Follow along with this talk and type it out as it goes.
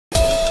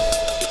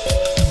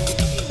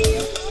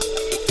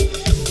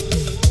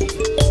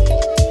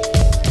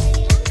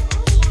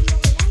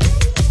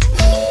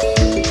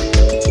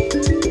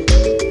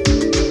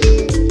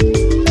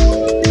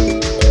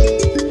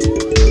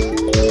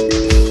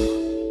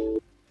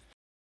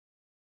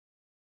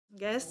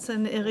guests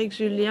and Eric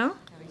Julien.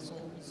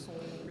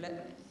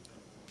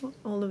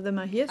 All of them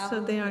are here, so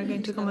they are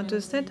going to come onto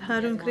the set.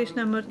 Arun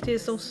Krishnamurthy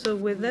is also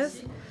with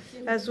us,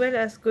 as well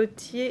as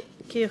Gautier,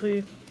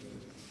 Quéru.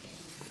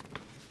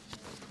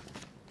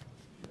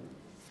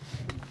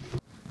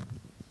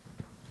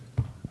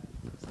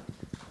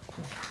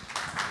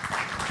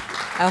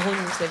 Arun,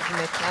 vous allez vous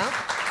mettre là.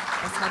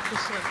 On va se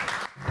rapprocher un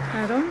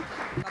peu. Arun?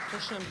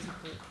 Rapprocher un petit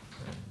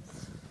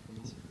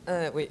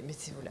peu. Oui,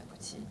 mettez-vous là,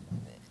 Gautier.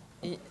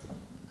 Et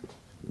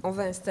on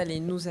va installer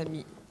nos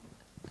amis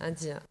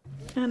indiens.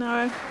 And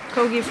our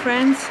Kogis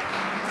friends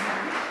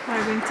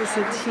are going to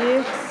sit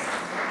here.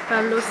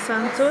 Pablo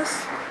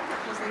Santos,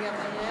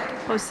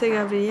 José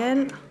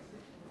Gabriel,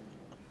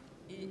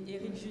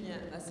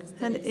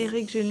 and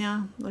Eric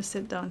Julien will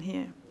sit down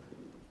here.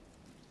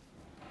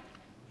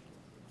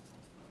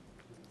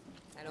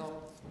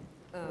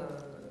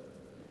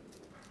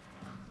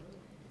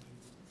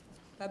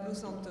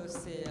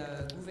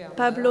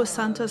 Pablo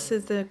Santos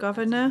is the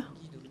governor,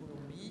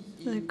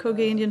 the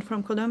Kogis Indian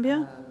from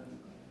Colombia,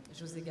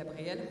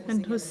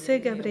 and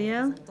José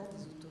Gabriel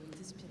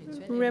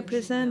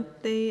represent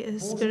the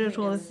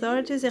spiritual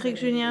authorities. Eric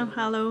Julien,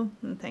 hello,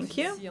 and thank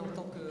you.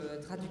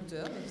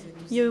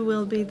 You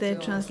will be the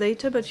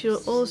translator, but you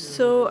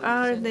also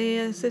are the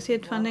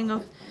associate funding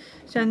of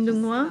Jean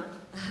Dungwa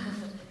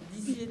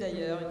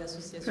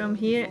from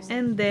here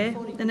and there,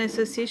 an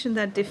association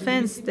that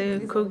defends the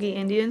Kogis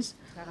Indians.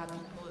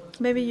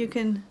 Maybe you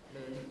can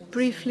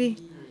briefly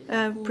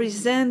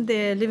present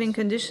the living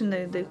condition,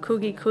 the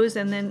Kogis cause,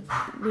 and then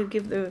we'll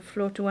give the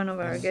floor to one of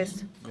our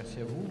guests.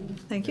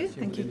 Thank you.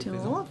 Thank you to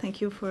all.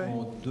 Thank you for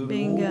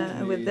being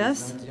with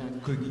us.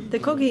 The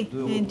Kogis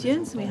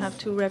Indians, we have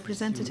two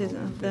representatives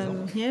of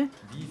them here,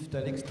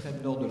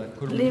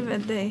 live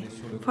at the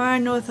far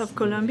north of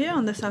Colombia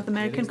on the South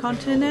American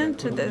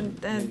continent.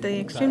 At the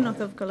extreme north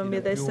of Colombia,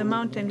 there's a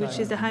mountain which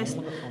is the highest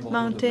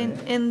mountain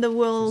in the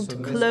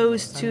world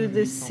close to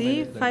the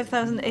sea,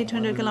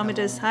 5,800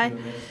 kilometers high,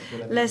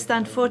 less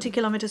than 40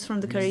 kilometers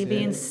from the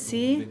Caribbean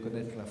Sea.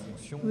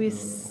 We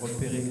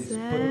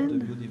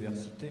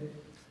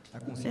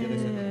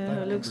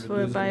looks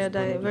for a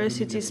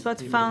biodiversity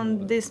spot.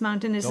 Found this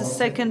mountain is the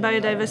second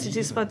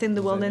biodiversity spot in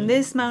the world. And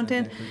this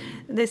mountain,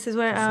 this is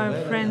where our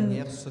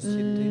friends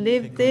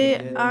live.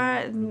 They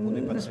are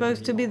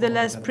supposed to be the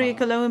last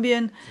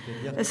pre-Columbian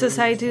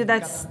society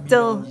that's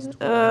still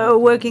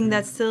working,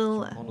 that's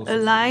still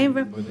alive.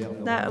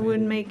 That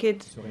would make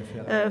it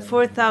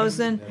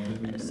 4,000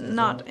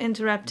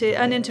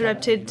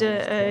 uninterrupted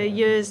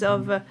years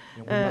of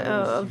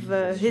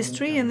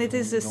history. And it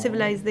is a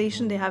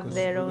civilization. They have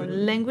their own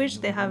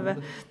language, they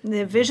have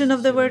the vision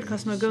of the word,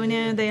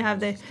 cosmogonia, they have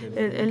the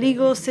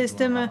legal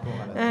system,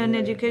 an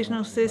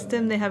educational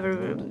system, they have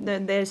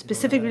their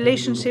specific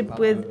relationship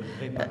with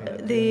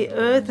the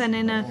earth, and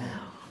in a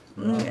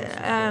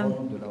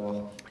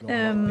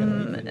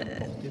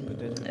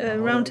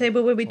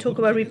roundtable where we talk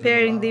about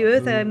repairing the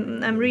earth.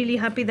 I'm really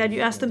happy that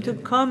you asked them to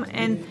come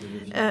and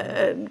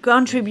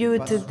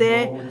contribute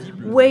their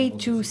way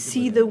to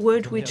see the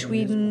world, which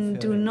we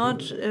do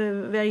not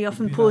very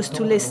often pause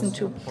to listen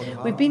to.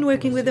 We've been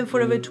working with them for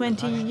over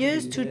 20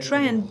 years to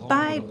try and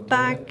buy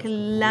back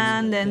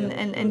land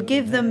and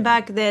give them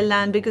back their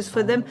land, because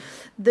for them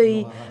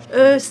the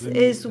earth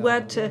is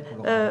what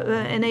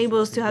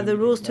enables to have the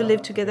rules to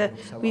live together.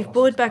 We've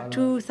bought back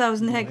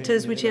 2,000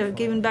 hectares, which have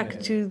given back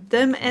to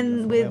them,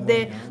 and with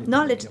their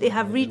knowledge they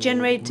have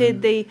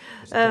regenerated the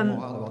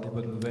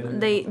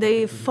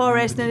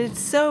forest. And it's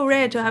so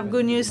rare to have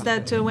good news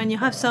that when you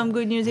have some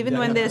good news, even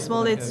when they're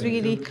small, it's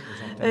really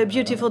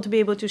beautiful to be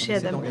able to share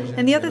them.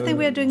 And the other thing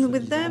we are doing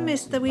with them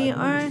is that we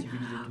are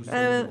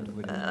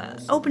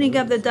opening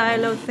up the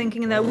dialogue,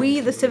 thinking that we,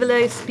 the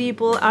civilized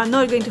people, are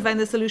not going to find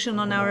the solution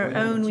on our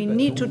own. We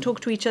need to talk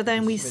to each other,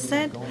 and we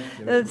set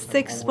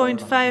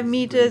 6.5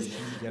 meters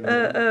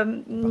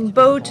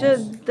boat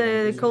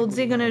called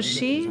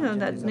Zigonoshi,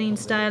 that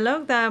means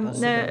dialogue, that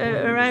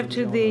arrived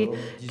to the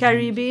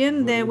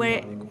Caribbean. There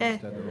were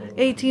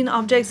 18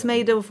 objects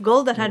made of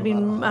gold that had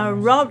been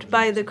robbed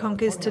by the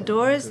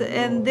conquistadors,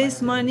 and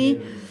this money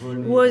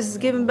was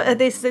given.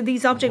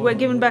 These objects were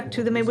given back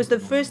to them. It was the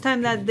first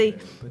time that the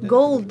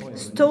gold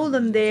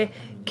stolen there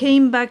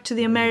came back to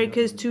the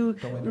Americas to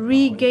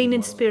regain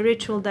its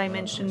spiritual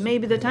dimension.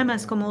 Maybe the time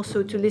has come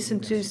also to listen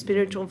to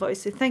spiritual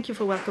voices. Thank you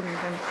for welcoming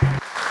them.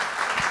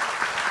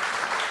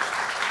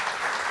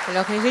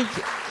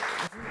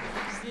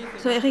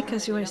 So Eric,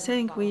 as you were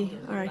saying, we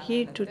are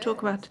here to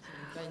talk about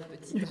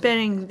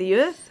repairing the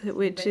earth,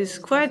 which is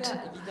quite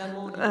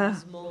a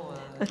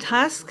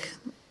task.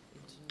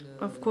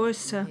 Of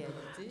course,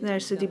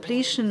 there's a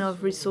depletion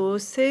of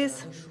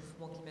resources.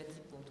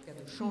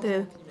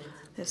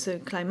 There's a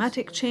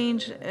climatic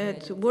change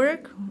at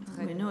work.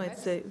 We know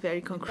it's a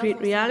very concrete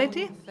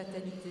reality.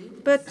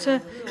 But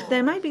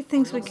there might be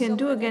things we can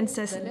do against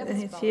us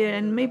here.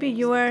 And maybe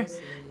you are,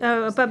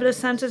 Pablo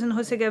Santos and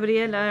José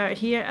Gabriel are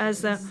here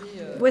as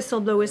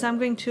whistleblowers. I'm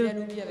going to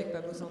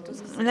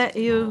let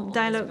you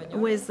dialogue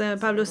with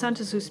Pablo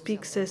Santos, who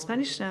speaks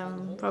Spanish.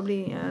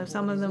 Probably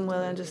some of them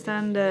will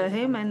understand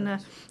him, and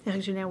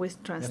Eric Julien will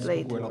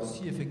translate.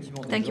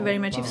 Thank you very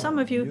much. If some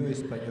of you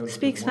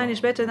speak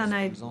Spanish better than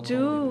I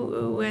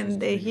do, when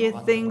they hear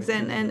things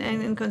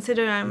and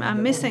consider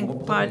I'm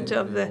missing part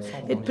of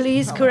it,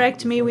 please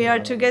correct me. We are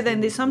together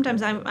in this.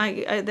 Sometimes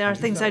there are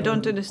things I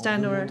don't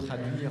understand or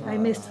I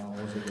miss.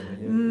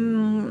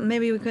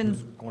 Maybe we can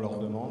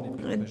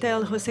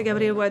tell José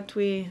Gabriel what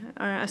we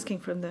are asking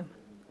from them.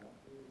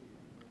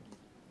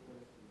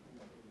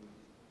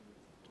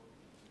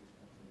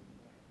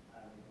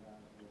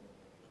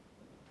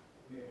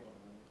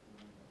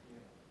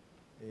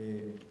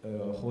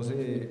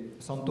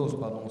 Santos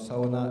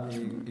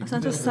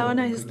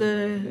Saona is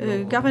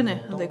the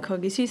governor of the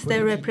Kogis. He's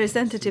their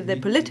representative, their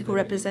political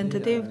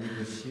representative.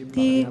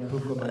 He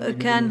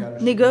can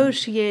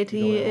negotiate.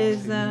 He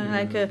is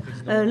like a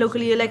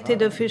locally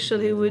elected official.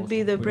 He would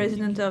be the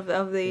president of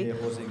the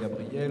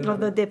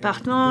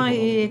département.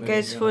 He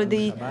cares for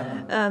the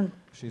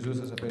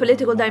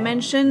political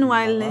dimension,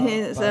 while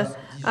his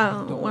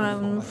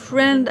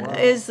friend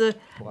is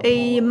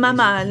a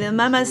mama. The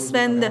mama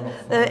spent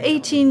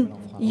 18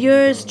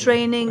 years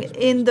training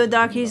in the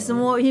dark.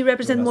 He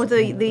represents more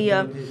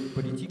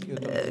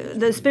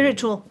the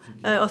spiritual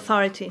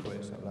authority.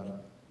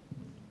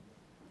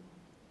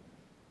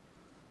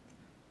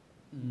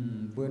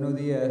 Buenos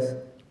días.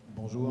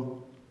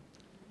 Bonjour.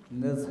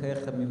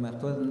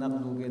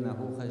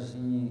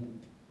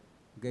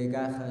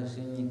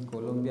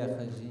 Colombia,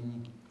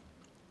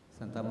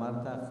 Santa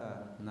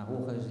Marta,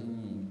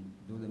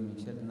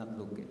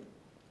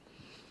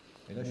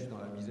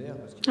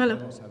 Hello.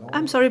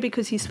 I'm sorry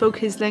because he spoke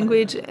his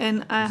language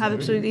and I have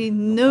absolutely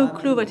no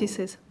clue what he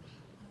says.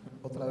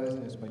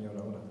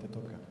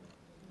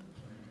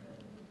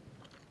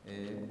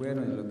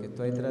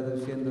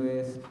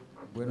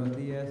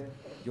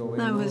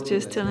 I was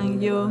just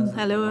telling you,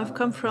 hello, I've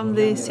come from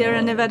the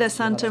Sierra Nevada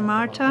Santa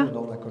Marta,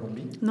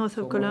 north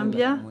of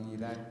Colombia.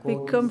 We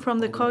come from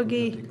the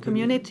Kogi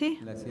community.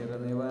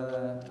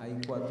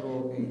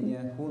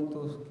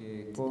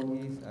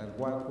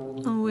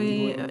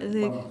 We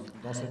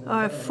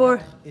are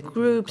four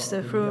groups,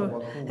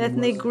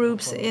 ethnic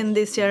groups in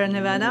the Sierra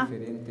Nevada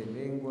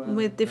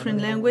with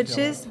different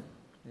languages,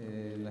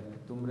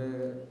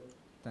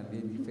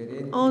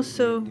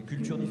 also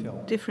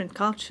different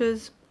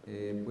cultures.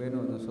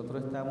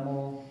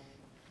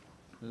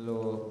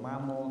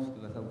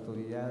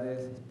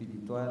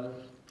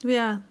 We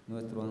are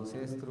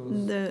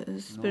the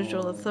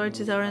spiritual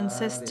authorities, our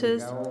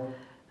ancestors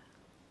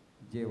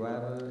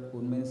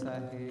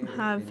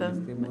have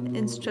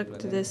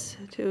instructed us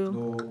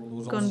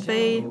to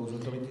convey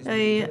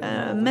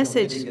a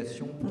message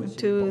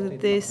to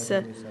this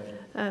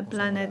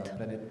planet.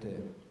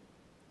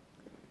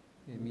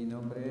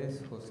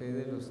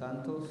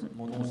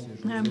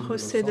 I'm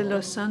José de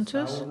los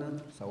Santos,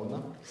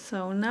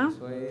 Saona.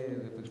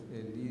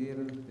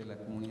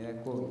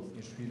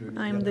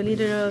 I'm the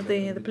leader of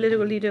the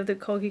political leader of the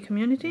Kogi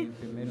community.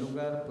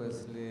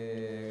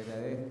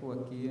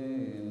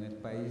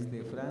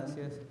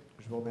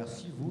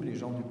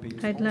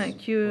 I'd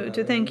like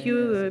to thank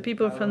you,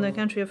 people from the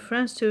country of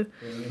France, to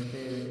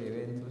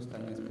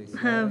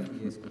have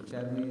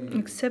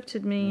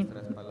accepted me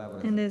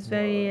in this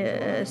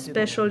very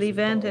special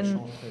event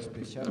and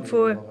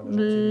for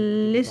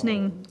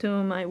listening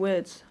to my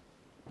words.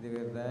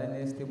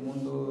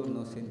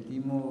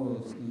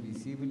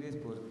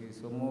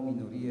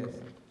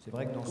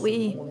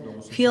 We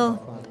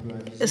feel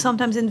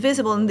sometimes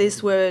invisible in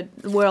this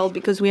world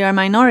because we are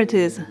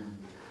minorities.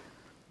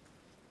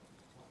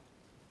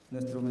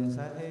 Nuestro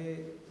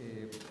mensaje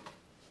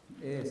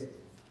es,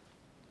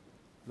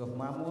 los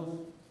mamos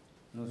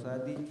nos ha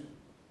dicho,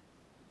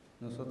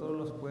 nosotros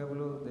los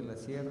pueblos de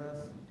las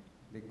sierras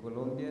de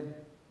Colombia,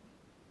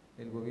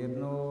 el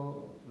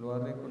gobierno lo ha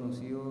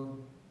reconocido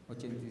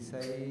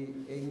 86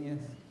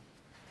 etnias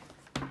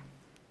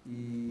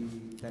y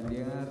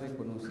también ha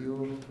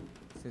reconocido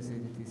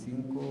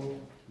 65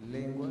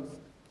 lenguas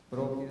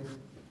propias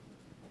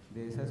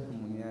de esas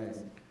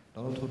comunidades.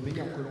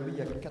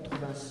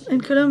 In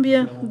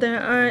Colombia,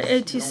 there are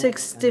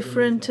 86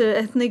 different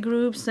ethnic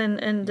groups and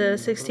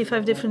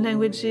 65 different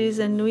languages,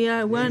 and we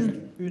are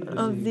one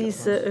of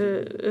these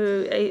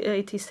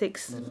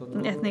 86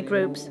 ethnic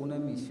groups.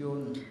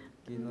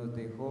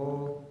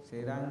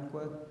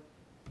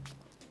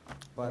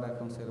 Para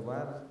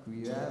conservar,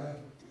 cuidar,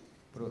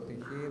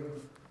 proteger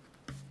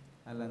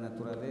a la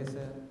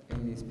naturaleza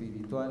en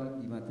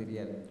espiritual y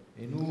material.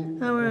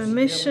 Our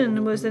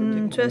mission was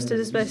entrusted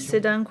us by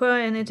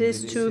Sedankwa, and it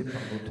is to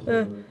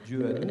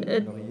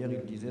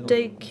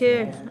take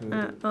care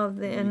of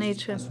the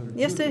nature.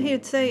 Yesterday he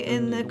would say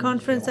in the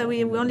conference that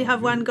we only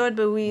have one God,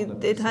 but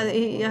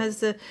he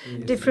has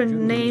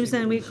different names,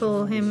 and we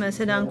call him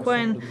Sedankwa.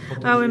 And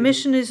our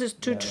mission is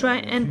to try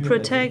and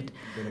protect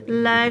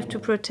life, to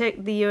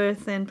protect the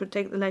earth, and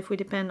protect the life we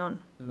depend on.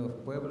 Los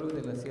pueblos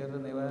de la Sierra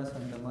Nevada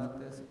Santa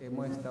Marta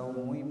hemos estado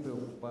muy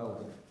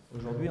preocupados.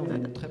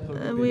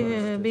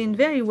 We've been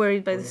very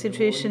worried by the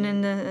situation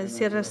in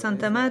Sierra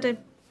Santa Madre.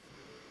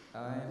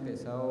 Ha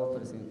empezado a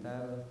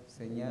presentar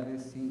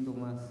señales,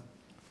 síntomas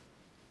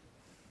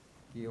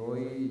que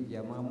hoy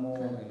llamamos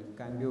el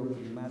cambio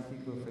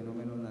climático,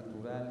 fenómeno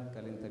natural,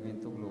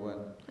 calentamiento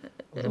global.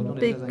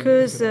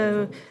 Because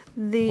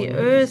the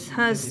Earth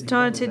has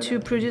started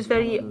to produce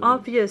very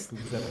obvious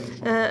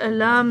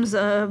alarms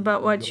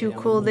about what you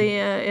call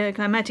the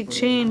climatic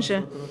change.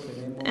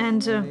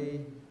 And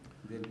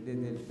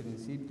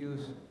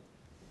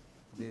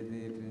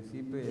desde el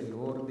principio del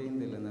orden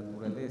de la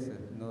naturaleza,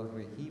 nos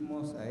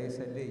regimos a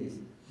esas leyes.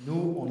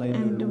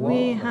 And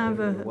we have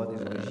a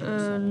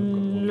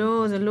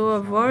law, the law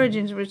of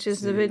origins, which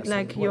is a bit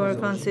like your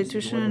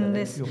constitution.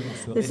 This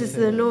is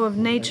the law of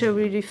nature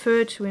we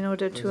refer to in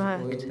order to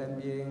act. Hoy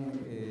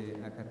también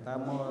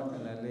acatamos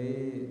la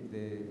ley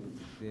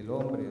del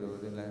hombre,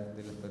 de la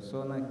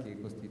persona que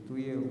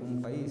constituye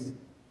un país.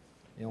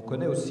 We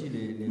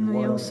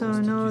also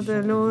know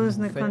the laws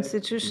and the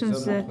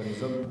constitutions that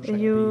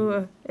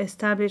you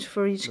establish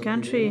for each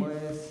country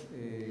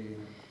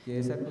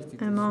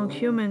among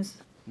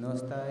humans. No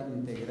está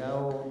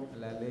integrado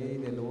la ley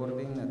del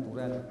orden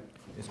natural.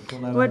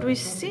 What we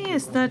see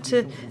is that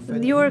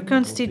your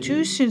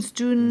constitutions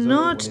do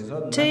not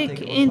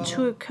take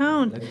into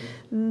account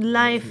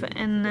life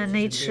and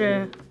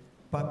nature.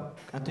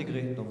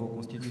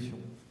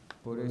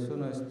 Por eso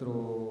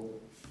nuestros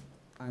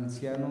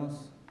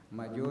ancianos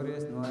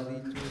mayores nos han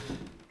dicho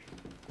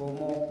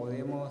cómo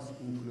podemos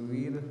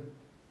incluir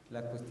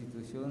la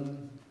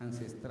constitución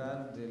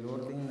ancestral del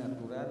orden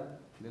natural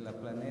de los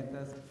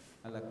planetas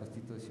a la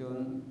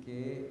constitución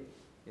que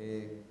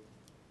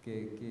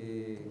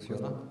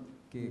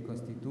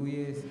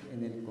constituye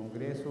en el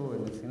Congreso o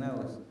en el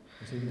Senado.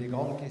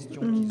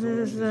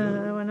 This is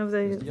one of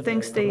the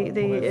things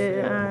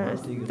they are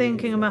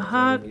thinking about.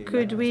 How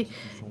could we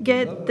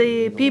get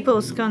the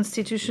people's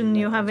constitution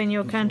you have in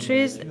your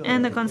countries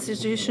and the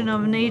constitution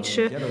of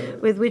nature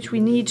with which we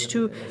need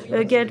to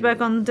get back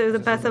on the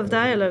path of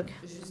dialogue?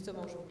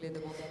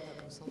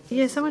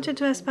 Yes, I wanted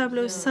to ask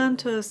Pablo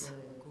Santos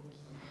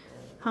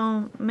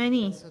how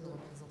many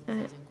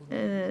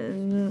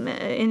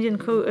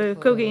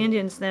Kogi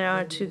Indians there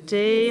are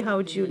today.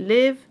 How do you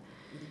live?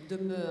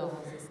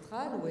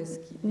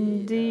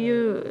 Do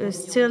you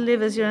still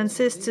live as your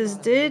ancestors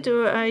did,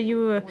 or are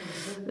you?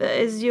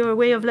 Is your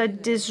way of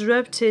life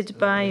disrupted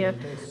by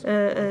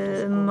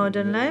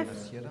modern life?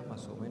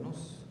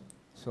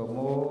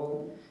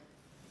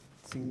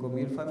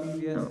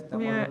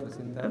 We are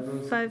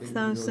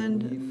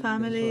 5,000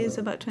 families,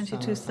 about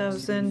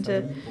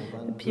 22,000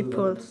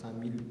 people.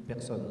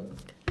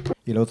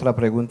 Y la otra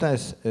pregunta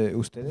es,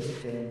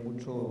 ¿ustedes tienen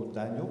mucho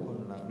daño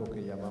con lo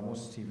que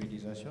llamamos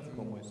civilización?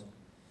 ¿Cómo es?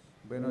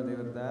 Bueno, de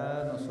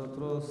verdad,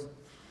 nosotros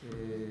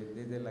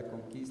desde la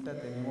conquista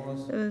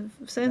tenemos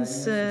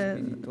since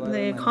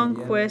the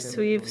conquest,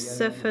 we've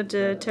suffered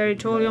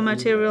territorial,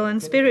 material,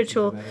 and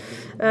spiritual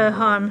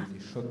harm.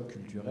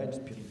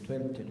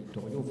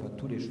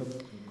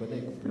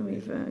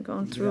 We've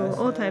gone through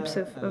all types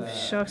of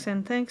shocks,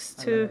 and thanks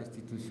to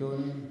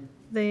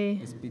the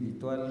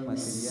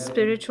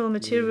spiritual,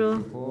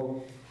 material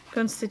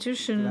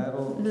constitution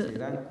of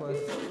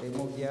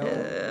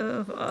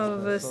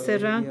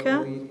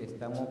Seranca,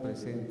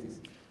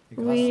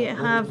 we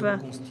have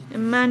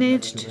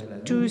managed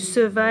to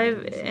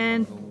survive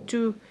and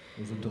to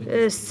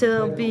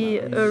still be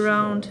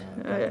around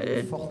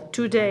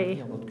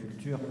today.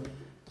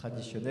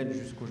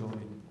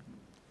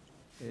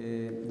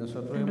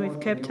 And we've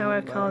kept our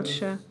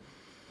culture.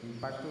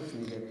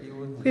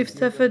 We've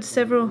suffered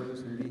several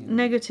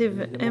negative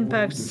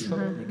impacts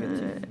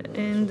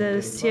in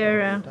the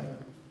Sierra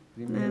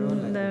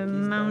and the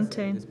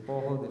mountain.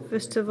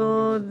 First of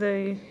all,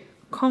 the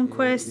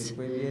conquest,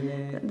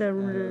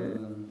 the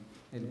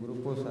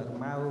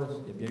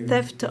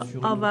theft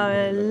of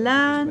our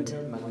land.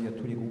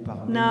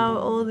 Now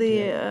all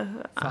the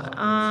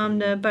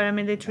armed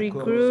paramilitary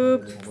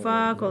group,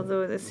 FARC,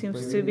 although there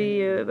seems to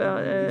be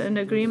an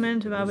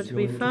agreement about what to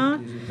be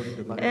found,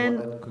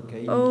 and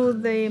all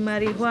the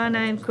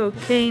marijuana and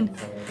cocaine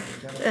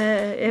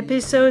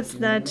episodes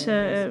that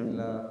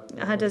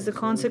had as a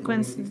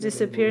consequence the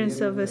disappearance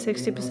of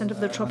 60%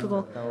 of the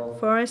tropical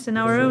forest. And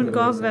our own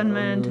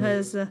government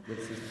has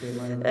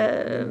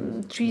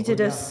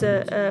treated us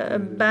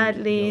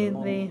badly.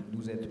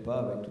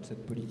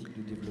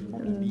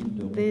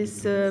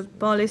 This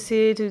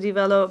policy to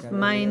develop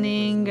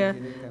mining,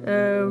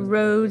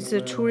 roads,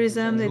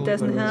 tourism, it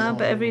doesn't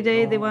help. Every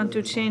day they want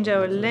to change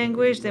our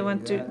language. They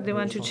want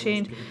to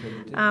change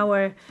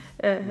our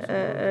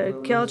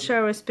culture,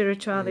 our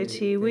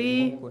spirituality.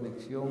 We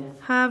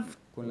have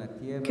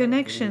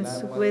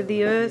connections with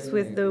the earth,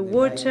 with the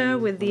water,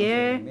 with the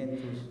air,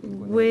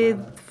 with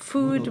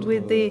food,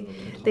 with the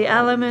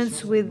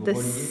elements, with the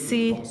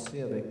sea.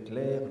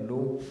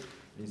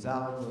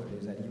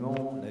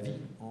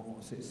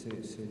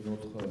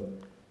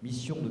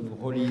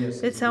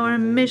 It's our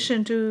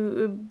mission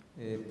to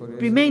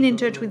remain in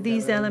touch with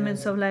these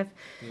elements of life.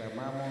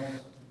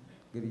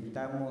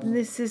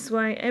 This is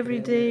why every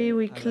day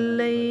we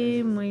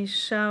claim, we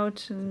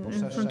shout in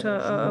front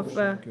of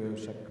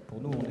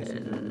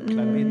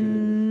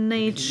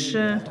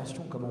nature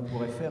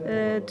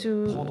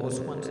to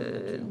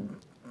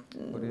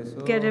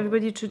get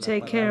everybody to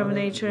take care of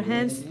nature.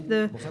 Hence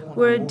the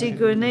word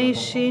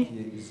digoneshi.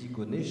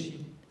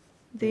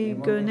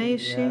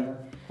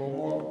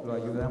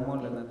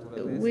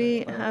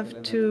 We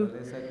have to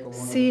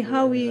see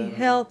how we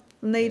help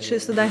nature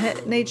so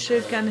that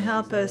nature can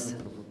help us.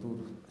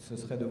 Ce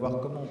serait de voir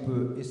comment on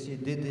peut essayer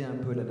d'aider un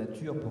peu la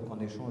nature pour qu'en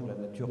échange la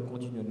nature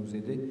continue à nous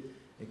aider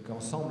et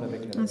qu'ensemble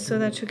avec la nature, so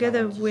that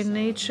together with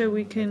nature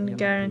we can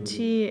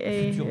guarantee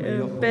a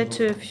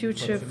better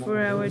future for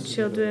our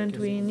children.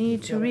 We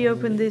need to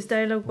reopen this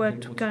dialogue.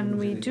 What can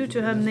we do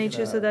to help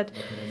nature so that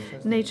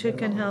nature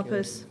can help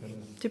us?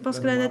 Tu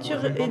penses que la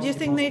nature, do you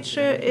think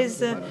nature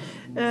is ill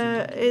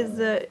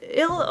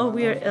or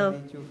we are ill?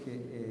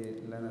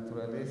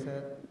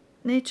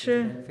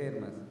 Nature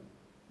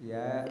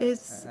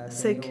is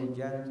sick,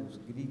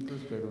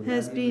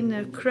 has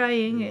been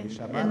crying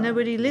and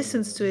nobody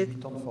listens to it.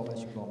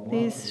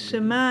 These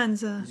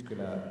shamans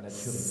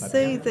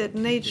say that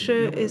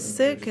nature is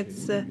sick,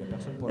 it's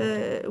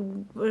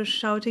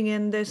shouting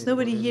and there's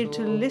nobody here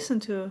to listen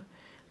to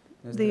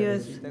the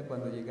earth.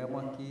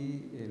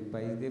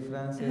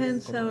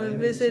 Hence our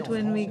visit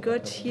when we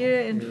got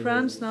here in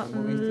France not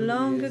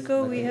long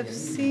ago, we have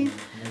seen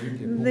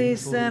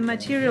this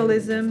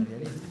materialism.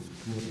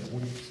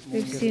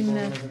 We've seen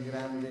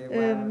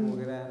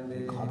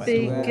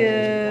big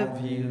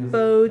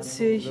boats,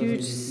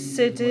 huge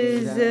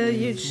cities,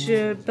 huge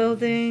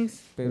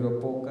buildings,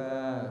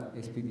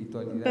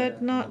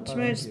 but not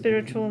much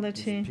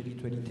spirituality.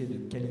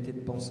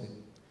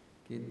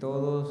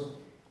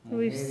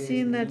 We've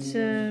seen that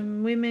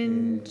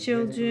women,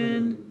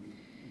 children,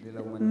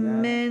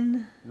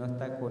 men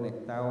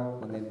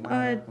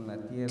are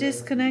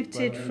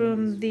disconnected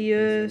from the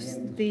earth,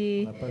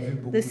 the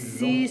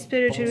sea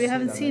spiritually. We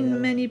haven't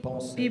seen many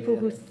people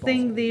who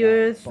think the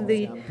earth,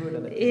 the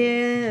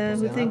air,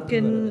 who think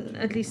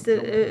at least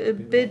a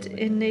bit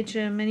in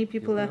nature. Many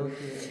people are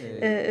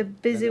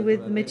busy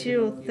with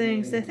material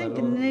things. I think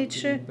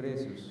nature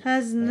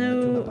has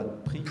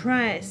no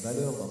price,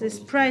 it's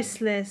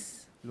priceless.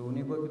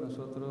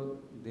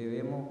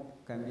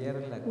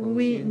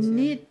 We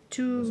need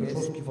to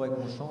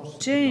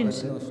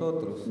change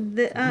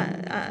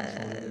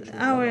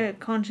our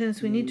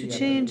conscience. We need to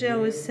change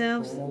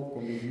ourselves.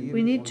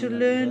 We need to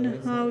learn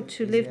how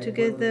to live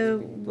together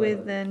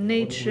with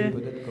nature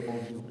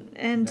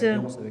and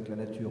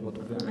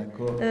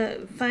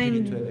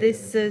find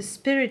this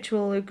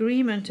spiritual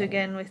agreement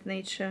again with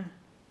nature.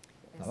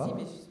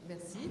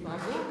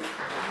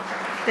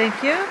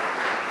 Thank you.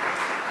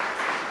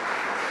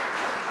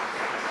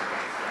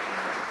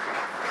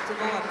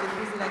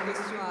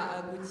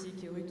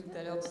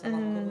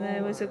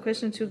 There was a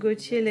question to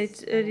Gautier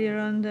earlier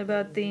on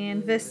about the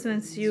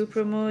investments you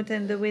promote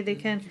and the way they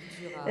can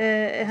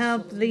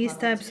help these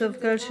types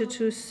of culture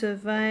to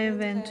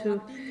survive and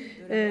to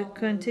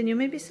continue.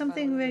 Maybe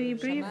something very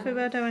brief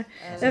about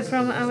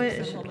from our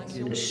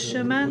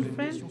shaman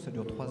friend.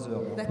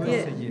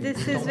 Yeah,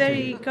 this is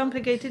very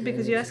complicated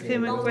because you ask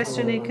him a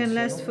question, it can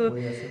last for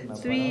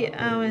 3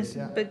 hours,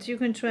 but you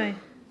can try.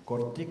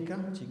 Cortica,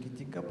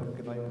 chiquitica,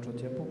 porque no hay mucho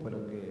tiempo,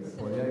 pero que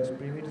podría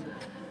exprimir.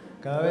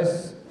 Cada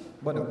vez,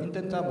 bueno,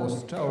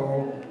 intentamos.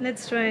 Chao.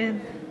 Let's try it.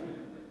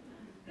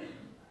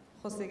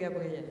 José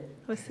Gabriel.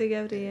 José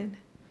Gabriel.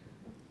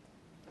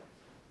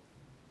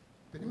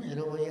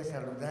 Primero voy a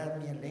saludar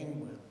mi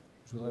lengua.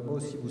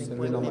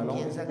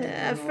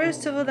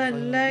 First of all, I'd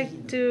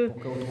like to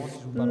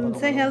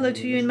say hello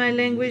to you in my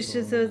language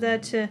so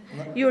that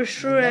you're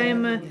sure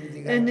I'm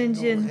an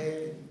Indian.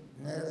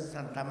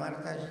 Santa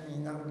Marta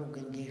Jinaldo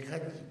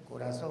Gengihaji,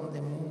 Corazón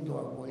de Mundo,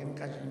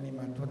 Aguenca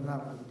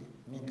Jinimatonal,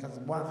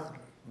 Minkasbach,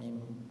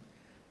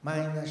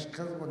 Mainas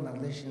Kasbonal.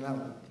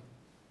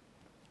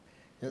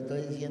 Yo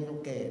estoy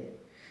diciendo que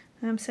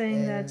I'm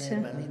saying that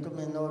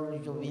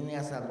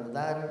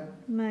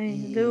my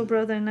little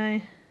brother and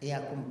I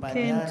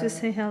came to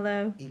say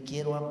hello. We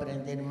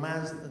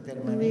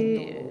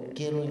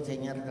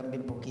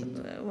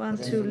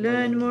want to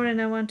learn more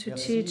and I want to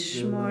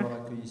teach more.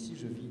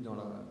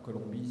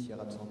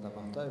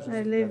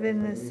 I live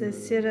in the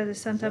Sierra de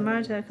Santa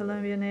Marta,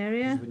 Colombian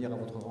area.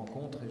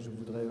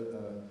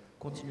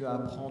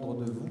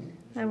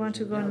 I want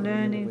to go on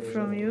learning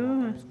from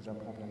you.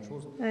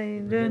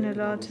 I learn a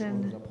lot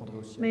and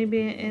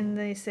maybe in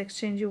this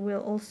exchange you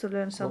will also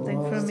learn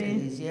something from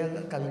me.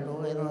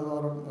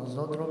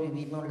 Nosotros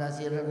vivimos la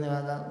Sierra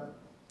Nevada.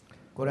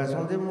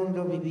 Corazón del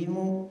Mundo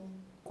vivimos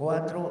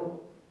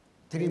 4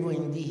 tribus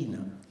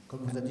indígenas.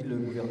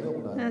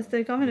 As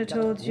the governor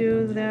told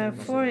you, there are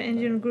 4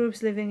 Indian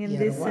groups living in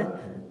this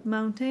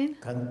mountain.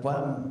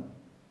 Cancuamo,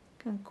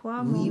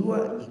 Cancuamo,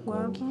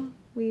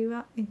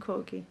 Wiwa, and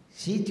Kogi.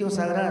 Sitio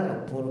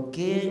sagrado. ¿Por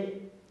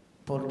qué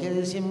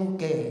decimos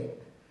que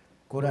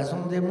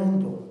Corazón del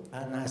Mundo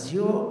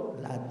nació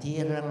la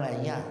tierra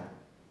allá?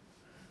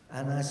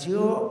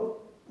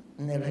 Nació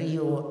en el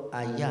río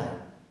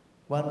allá,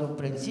 cuando al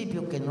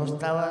principio que no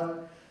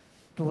estaba,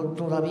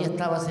 todavía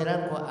estaba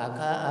Serancua,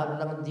 acá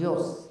hablan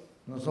Dios,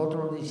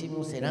 nosotros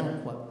decimos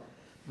Serancua.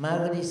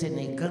 Magri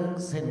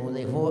Senecán se nos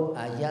dejó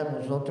allá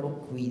nosotros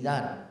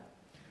cuidar.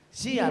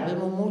 Sí,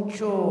 habemos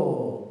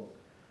mucho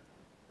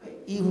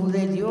hijos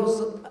de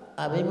Dios,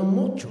 habemos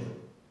mucho,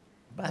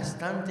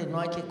 bastante, no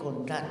hay que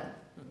contar,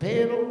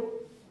 pero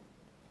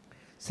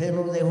se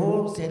nos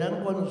dejó,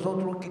 serán con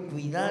nosotros que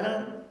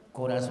cuidaran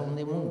corazón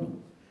de mundo.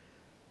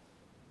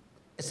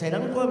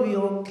 Seranco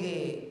vio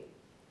que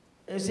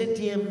ese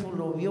tiempo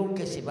lo vio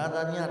que se va a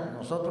dañar,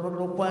 nosotros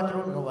los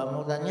cuatro nos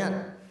vamos a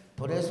dañar,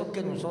 por eso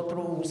que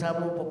nosotros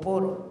usamos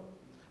poporo,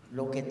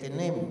 lo que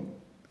tenemos,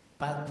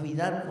 para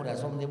cuidar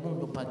corazón de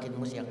mundo, para que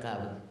no se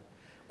acabe.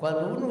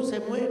 Cuando uno se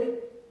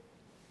muere,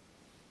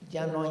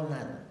 ya no hay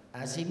nada.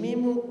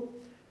 Asimismo,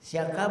 se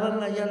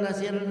acaban allá en la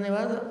Sierra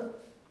Nevada,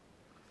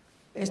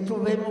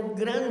 estos vemos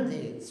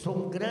grandes,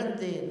 son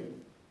grandes,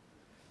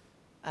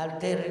 al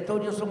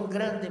territorio son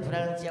grandes,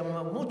 Francia,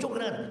 mucho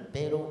grandes,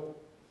 pero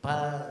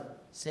para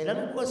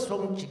Seranco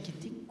son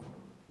chiquiticos.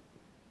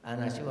 Ha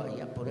nacido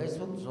allá, por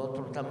eso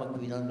nosotros estamos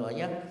cuidando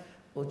allá.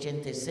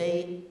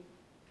 86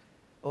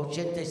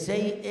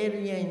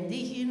 etnia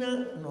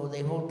indígena nos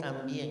dejó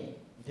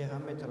también.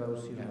 Déjame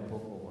traducir un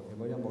poco, porque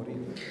voy a morir.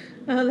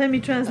 Let me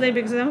translate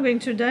because I'm going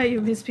to die.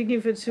 You've been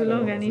speaking for too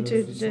long. I need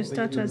to just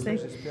start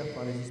translating.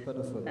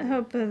 I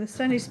hope the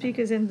Spanish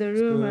speakers in the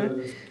room are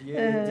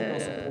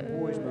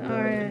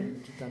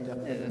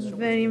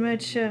very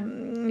much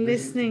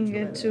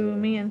listening to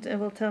me and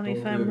will tell me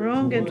if I'm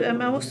wrong. And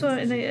I'm also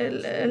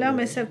allow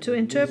myself to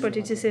interpret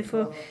it to say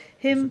for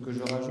him,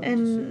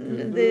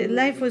 and the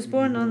life was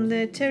born on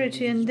the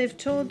territory, and they've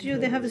told you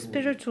they have a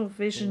spiritual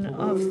vision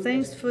of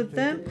things. For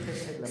them,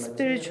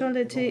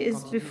 spirituality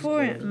is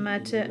before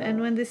matter, and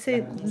when they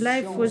say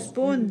life was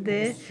born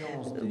there,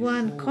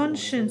 one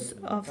conscience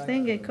of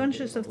thing, a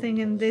conscious of thing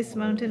in this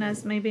mountain,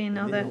 as maybe in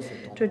other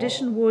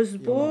tradition, was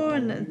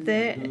born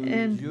there.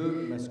 And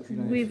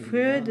we've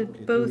heard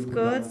that both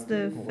gods,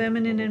 the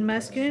feminine and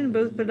masculine,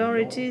 both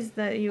polarities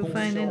that you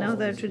find in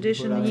other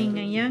tradition, yin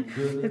and yang,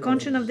 the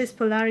conscience of this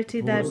polarity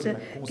that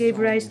gave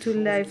rise to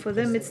life. For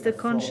them, it's the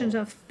conscience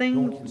of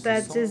thing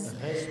that is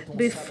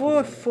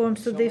before form,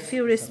 so they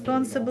feel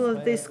responsible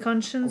of this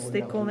conscience.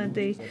 They call it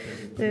the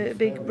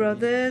big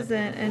brothers,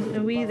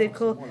 and we, they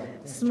call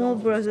small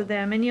brother.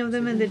 There are many of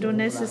them, and they don't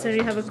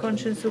necessarily have a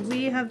conscience. So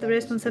we have the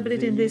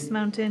responsibility in this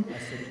mountain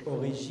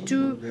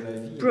to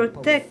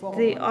protect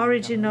the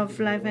origin of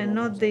life and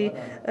not the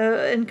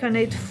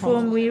incarnate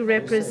form we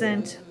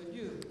represent.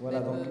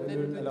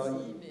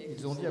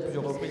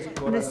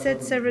 They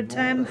said several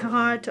times,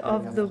 heart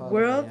of the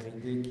world.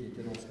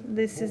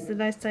 This is the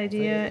last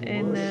idea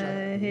in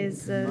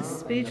his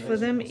speech. For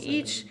them,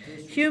 each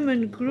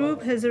human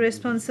group has a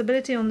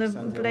responsibility on the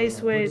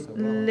place where it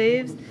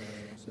lives,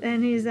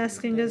 and he's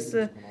asking us,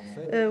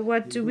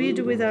 what do we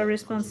do with our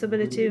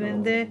responsibility?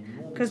 In their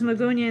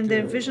cosmogonia and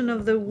their vision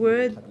of the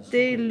world,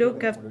 they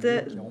look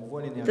after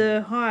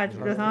the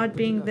heart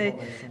being the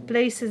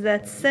places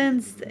that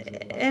sense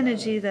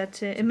energy,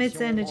 that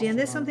emits energy. And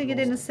there's something he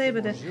didn't say,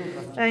 but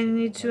I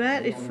need to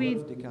add, if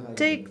we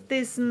take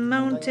this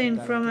mountain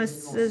from a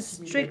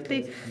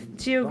strictly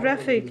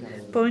geographic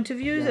point of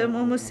view,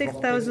 almost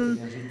 6,000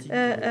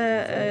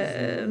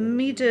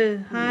 meters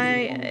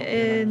high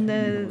and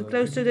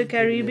close to the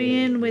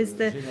Caribbean, with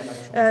the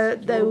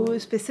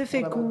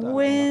specific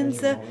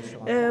winds,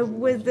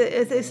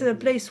 this is a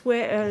place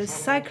where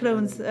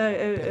cyclones,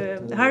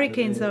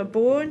 hurricanes are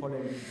born.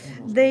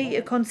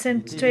 They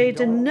concentrate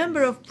a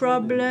number of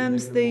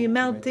problems, the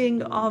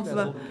melting of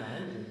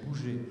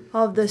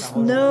the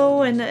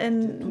snow,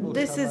 and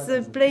this is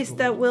a place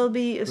that will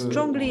be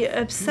strongly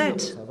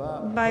upset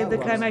by the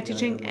climatic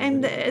change.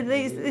 And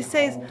they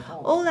say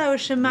all our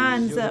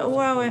shamans, all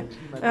our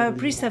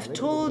priests have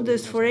told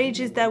us for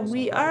ages that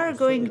we are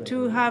going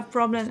to have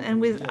problems, and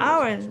with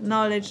our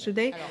knowledge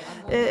today,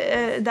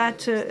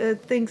 that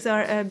things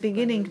are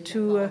beginning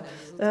to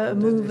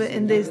move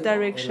in this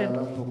direction.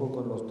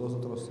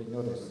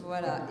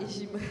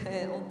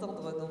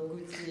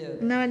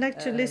 Now I'd like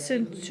to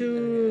listen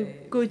to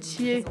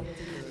Gautier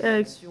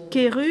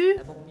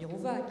Quéru,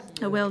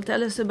 who will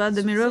tell us about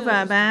the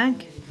Mirova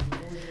Bank,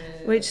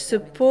 which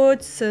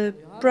supports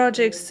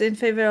projects in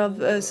favor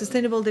of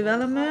sustainable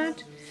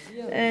development,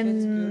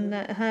 and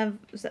have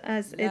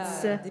as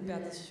its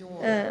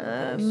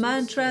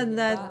mantra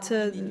that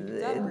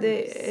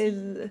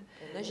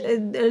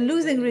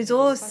losing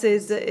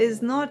resources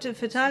is not a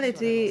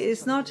fatality,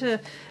 it's not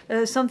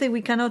something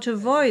we cannot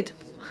avoid.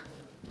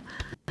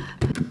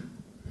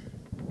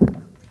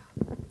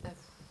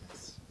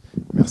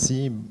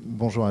 Merci,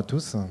 bonjour à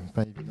tous.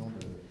 Pas évident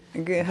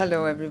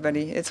Hello,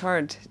 everybody. It's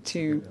hard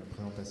to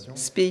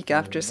speak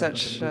after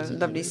such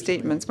lovely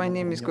statements. My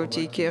name is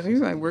Gautier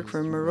Quéru. I work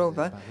for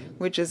Mirova,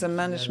 which is a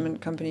management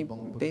company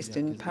based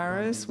in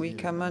Paris. We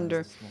come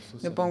under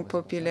the Banque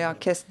Populaire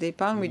Caisse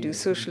d'Épargne. We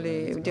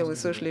deal with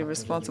socially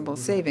responsible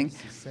saving.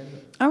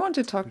 I want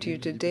to talk to you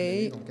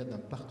today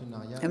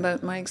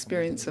about my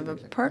experience of a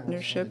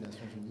partnership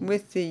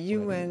with the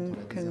UN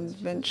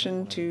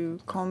Convention to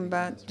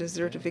combat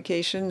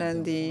desertification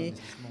and the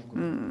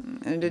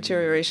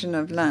deterioration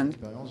of land.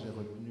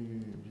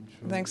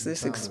 Thanks to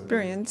this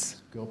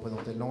experience,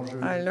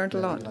 I learned a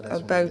lot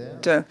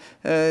about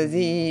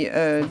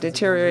the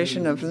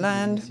deterioration of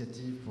land.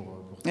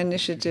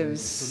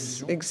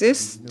 Initiatives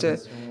exist.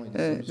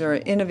 There are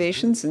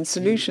innovations and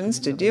solutions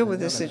to deal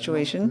with this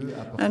situation,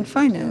 and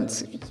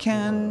finance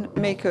can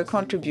make a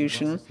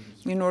contribution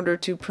in order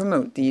to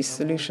promote these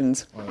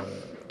solutions.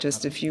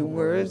 Just a few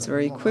words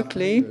very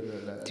quickly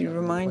to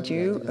remind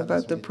you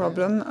about the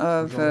problem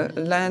of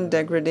land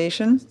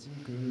degradation.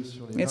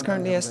 It's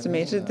currently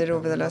estimated that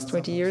over the last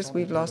 20 years,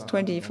 we've lost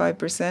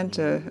 25%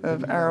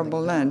 of arable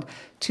land,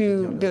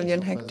 2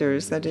 billion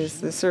hectares, that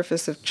is the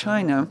surface of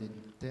China,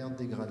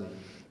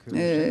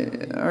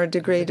 are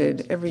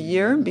degraded every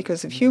year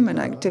because of human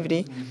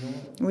activity.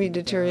 We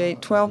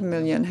deteriorate 12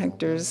 million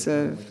hectares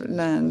of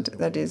land,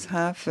 that is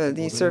half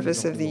the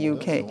surface of the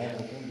UK.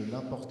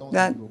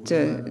 That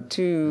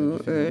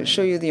to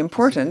show you the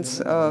importance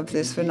of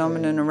this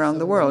phenomenon around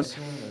the world.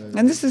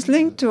 And this is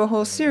linked to a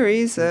whole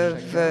series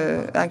of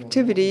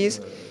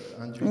activities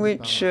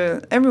which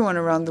everyone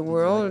around the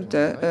world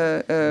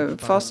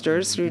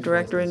fosters through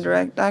direct or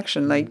indirect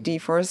action, like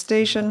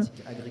deforestation,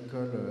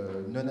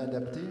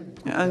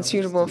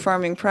 unsuitable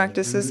farming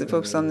practices that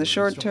focus on the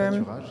short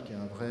term,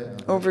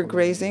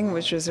 overgrazing,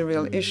 which is a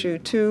real issue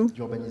too,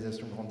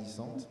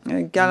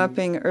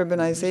 galloping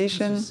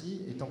urbanization,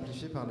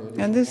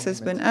 and this has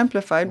been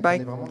amplified by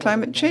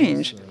climate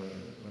change.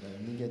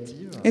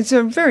 It's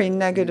a very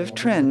negative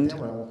trend.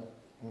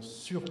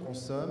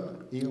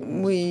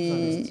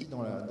 We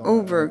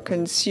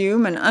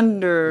overconsume and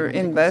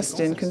underinvest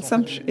in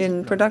consumption,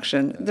 in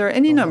production. There are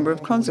any number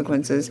of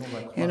consequences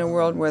in a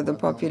world where the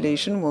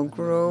population will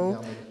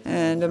grow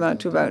and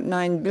amount to about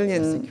 9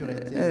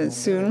 billion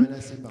soon.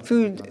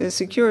 Food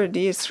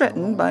security is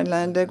threatened by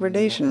land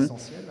degradation.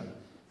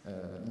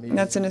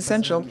 That's an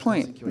essential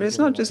point. But it's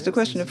not just a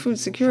question of food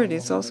security,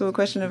 it's also a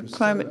question of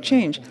climate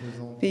change,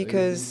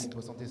 because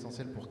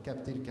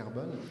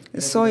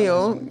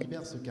soil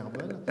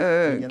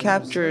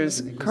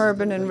captures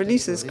carbon and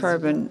releases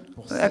carbon.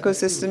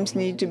 Ecosystems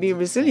need to be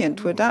resilient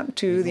to adapt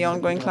to the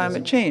ongoing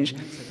climate change.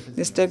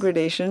 This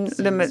degradation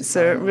limits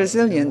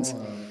resilience.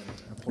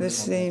 The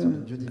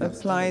same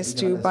applies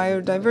to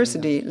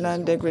biodiversity.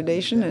 Land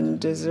degradation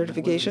and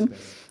desertification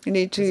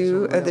lead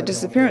to the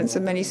disappearance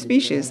of many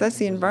species. That's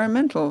the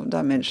environmental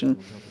dimension.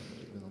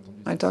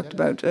 I talked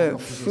about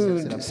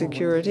food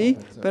security,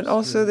 but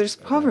also there's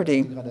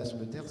poverty.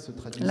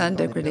 Land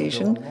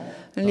degradation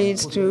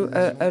leads to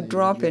a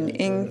drop in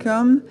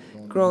income,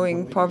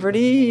 growing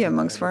poverty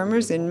amongst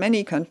farmers in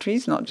many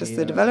countries, not just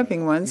the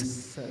developing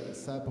ones.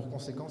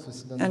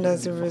 And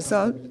as a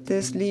result,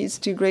 this leads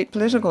to great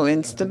political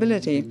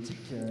instability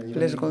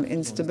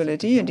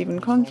and even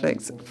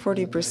conflicts.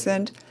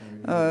 40%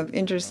 of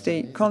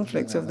interstate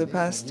conflicts over the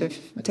past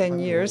 10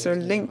 years are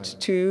linked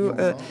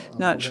to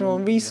natural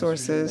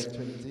resources.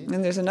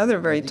 And there's another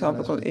very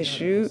topical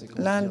issue.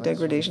 Land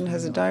degradation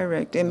has a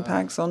direct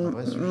impact on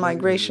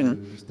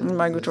migration and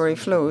migratory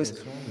flows.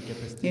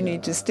 You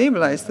need to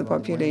stabilize the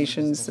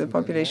populations. The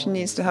population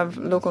needs to have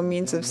local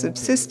means of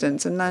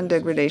subsistence, and land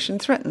degradation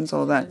threatens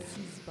all that.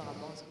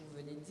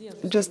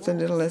 Just a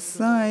little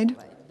aside,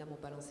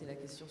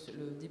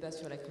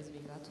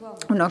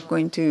 we're not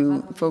going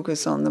to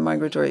focus on the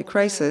migratory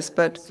crisis,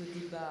 but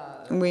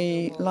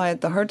we lie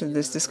at the heart of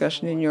this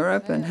discussion in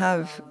Europe and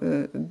have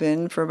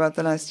been for about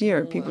the last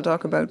year. People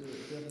talk about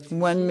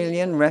 1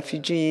 million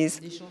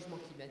refugees.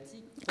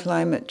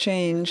 Climate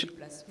change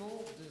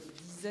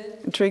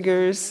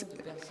triggers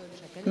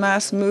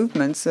mass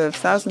movements of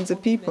thousands of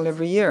people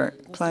every year.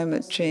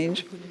 Climate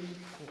change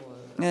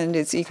and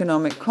its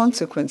economic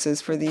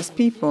consequences for these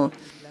people.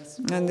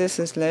 And this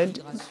has led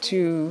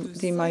to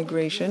the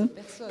migration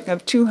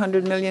of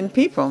 200 million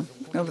people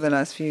over the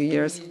last few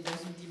years.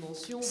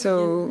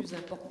 So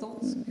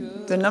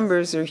the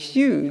numbers are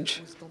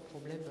huge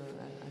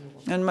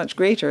and much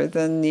greater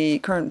than the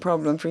current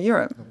problem for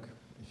Europe.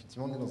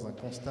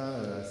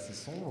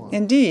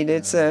 Indeed,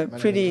 it's a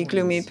pretty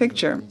gloomy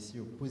picture.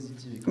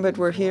 But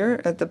we're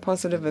here at the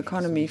Positive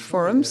Economy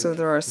Forum, so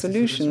there are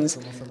solutions.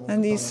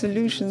 And these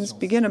solutions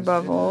begin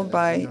above all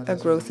by a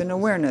growth in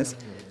awareness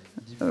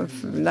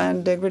of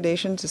land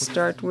degradation to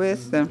start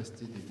with,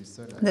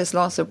 this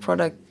loss of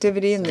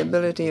productivity and the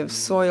ability of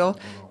soil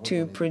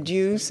to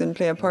produce and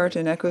play a part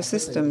in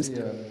ecosystems.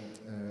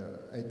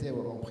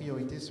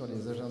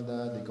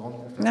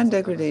 Land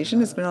degradation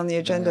has been on the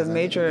agenda of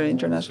major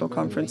international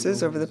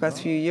conferences over the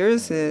past few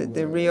years.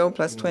 The Rio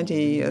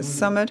 +20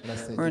 summit,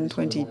 or in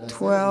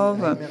 2012,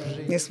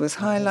 this was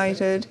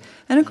highlighted,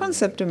 and a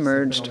concept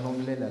emerged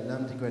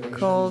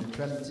called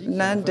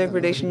land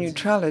degradation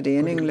neutrality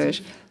in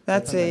English.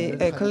 That's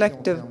a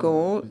collective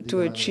goal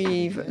to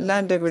achieve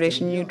land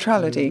degradation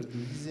neutrality.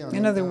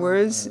 In other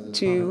words,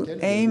 to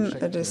aim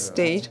at a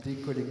state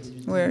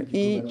where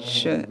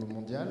each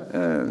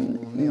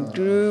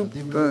group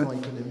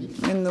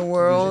in the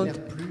world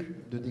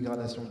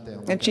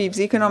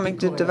achieves economic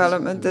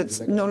development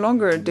that no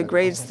longer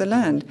degrades the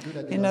land.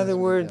 In other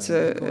words,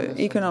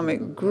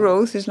 economic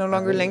growth is no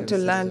longer linked to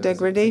land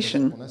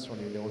degradation.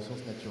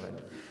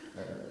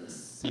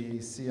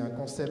 It's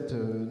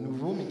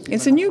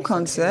a new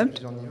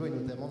concept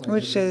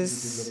which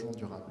has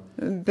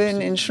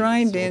been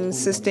enshrined in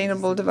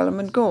Sustainable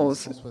Development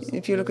Goals.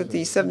 If you look at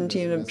the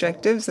 17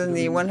 objectives and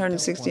the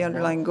 160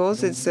 underlying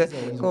goals, it's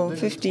goal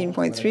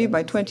 15.3.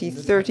 By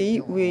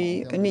 2030,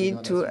 we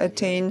need to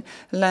attain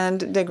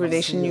land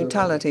degradation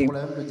neutrality.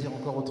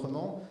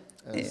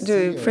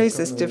 To phrase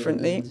this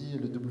differently,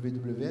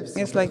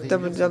 it's like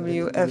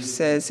WWF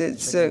says,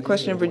 it's a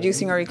question of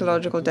reducing our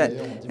ecological debt.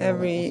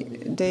 Every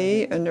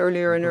day and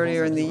earlier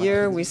in the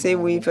year, we say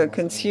we've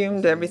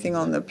consumed everything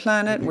on the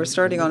planet. We're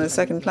starting on a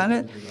second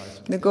planet.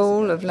 The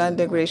goal of land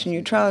degradation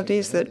neutrality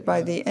is that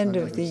by the end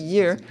of the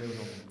year,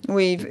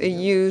 we've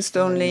used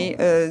only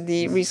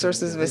the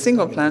resources of a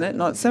single planet,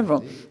 not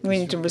several. We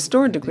need to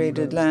restore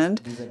degraded land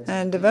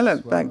and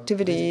develop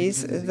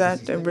activities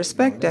that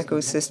respect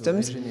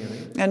ecosystems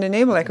and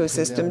enable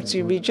ecosystems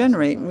to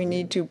regenerate. We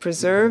need to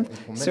preserve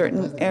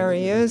certain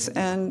areas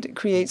and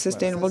create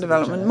sustainable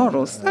development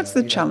models. That's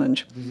the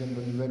challenge.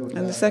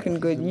 And the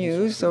second good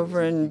news,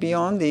 over and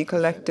beyond the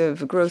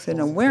collective growth in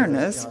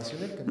awareness,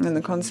 and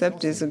the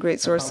concept is a great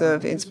source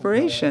of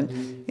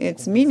inspiration.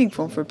 It's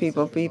meaningful for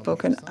people. People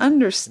can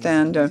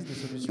understand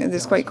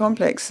this quite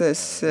complex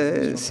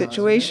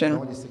situation.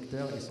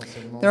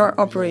 There are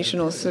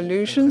operational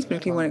solutions,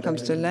 particularly when it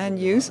comes to land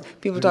use.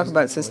 People talk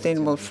about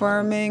sustainable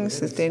farming,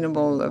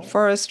 sustainable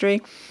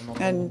forestry,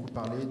 and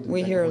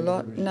we hear a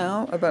lot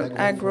now about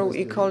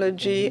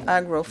agroecology,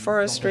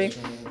 agroforestry,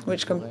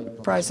 which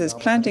comprises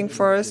planting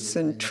forests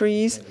and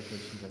trees.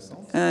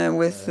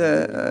 With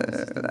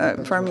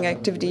farming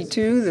activity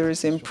too, there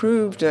is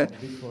improved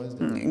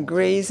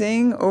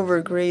grazing.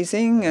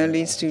 Overgrazing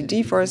leads to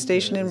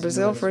deforestation in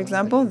Brazil, for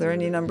example. There are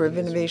any number of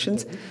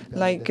innovations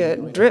like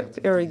drip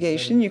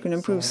irrigation. You can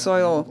improve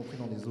soil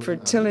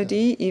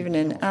fertility even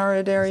in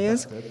arid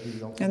areas.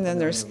 And then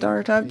there are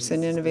startups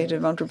and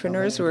innovative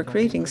entrepreneurs who are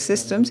creating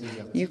systems.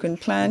 You can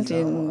plant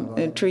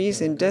in trees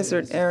in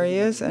desert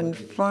areas and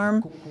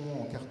farm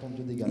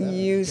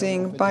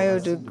using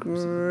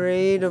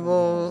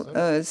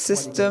biodegradable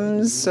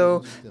systems,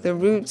 so the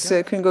roots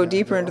can go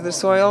deeper into the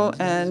soil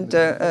and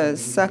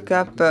suck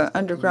up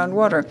underground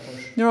water.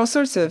 There are all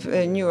sorts of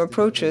new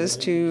approaches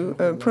to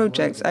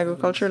projects.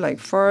 Agriculture, like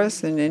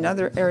forests and in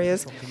other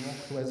areas,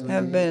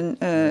 have been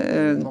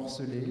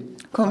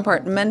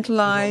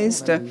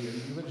compartmentalized,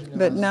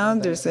 but now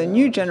there's a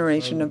new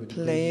generation of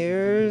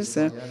players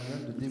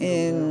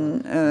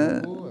in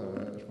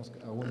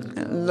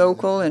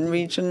local and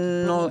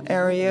regional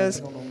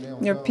areas.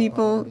 There are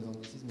people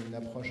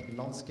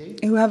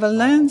who have a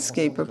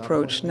landscape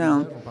approach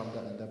now.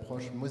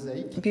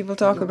 People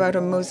talk about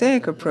a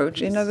mosaic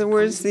approach. In other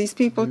words, these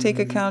people take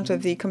account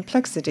of the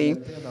complexity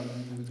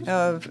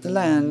of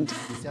land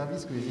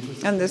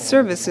and the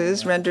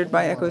services rendered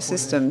by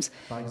ecosystems.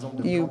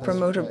 You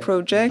promote a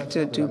project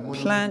to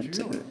plant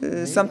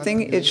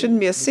something. It shouldn't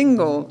be a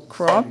single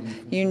crop.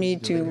 You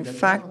need to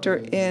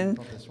factor in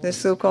the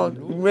so-called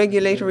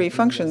regulatory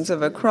functions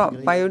of a crop,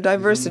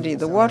 biodiversity,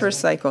 the water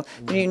cycle.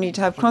 You need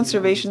to have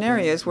conservation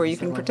areas where you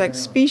can protect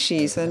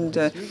species and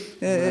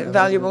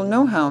valuable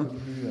know-how.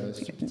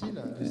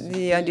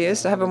 The idea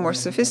is to have a more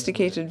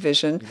sophisticated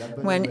vision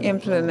when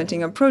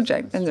implementing a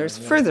project. And there's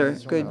further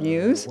good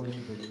news.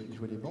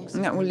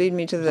 And that will lead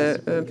me to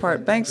the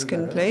part banks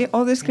can play.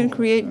 All this can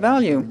create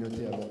value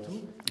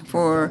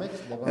for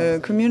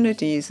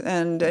communities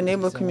and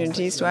enable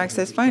communities to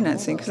access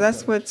financing, because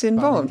that's what's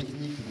involved.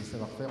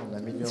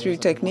 Through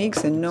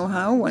techniques and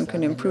know-how, one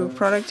can improve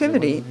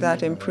productivity.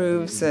 That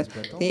improves the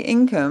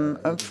income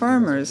of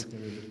farmers.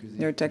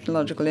 There are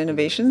technological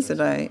innovations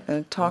that I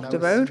talked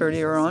about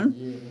earlier on.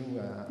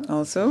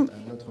 Also,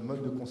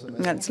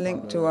 that's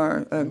linked to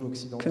our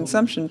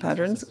consumption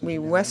patterns. We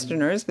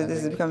Westerners, but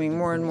this is becoming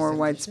more and more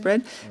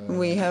widespread,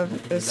 we have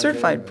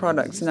certified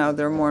products now.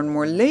 There are more and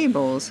more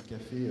labels.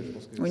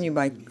 When you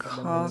buy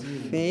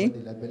coffee,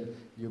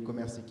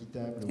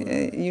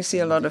 you see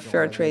a lot of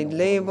fair trade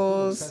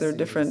labels. There are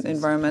different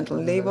environmental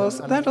labels.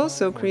 That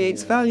also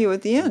creates value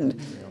at the end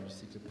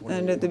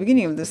and at the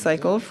beginning of the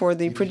cycle for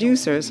the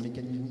producers.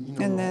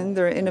 And then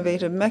there are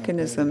innovative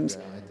mechanisms,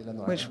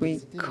 which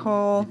we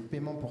call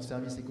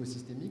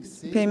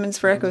payments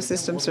for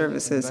ecosystem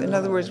services. In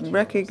other words,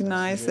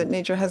 recognize that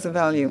nature has a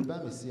value.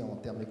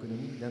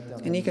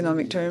 In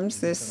economic terms,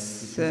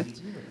 this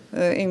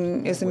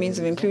is a means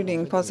of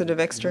including positive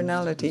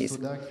externalities.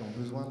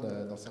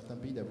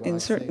 In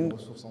certain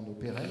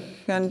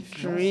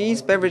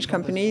countries, beverage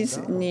companies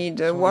need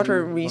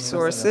water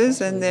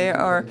resources, and they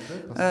are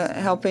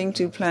helping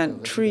to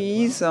plant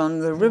trees on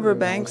the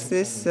riverbanks.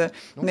 This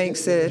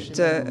makes it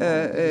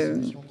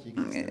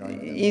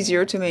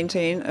easier to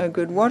maintain a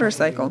good water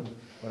cycle.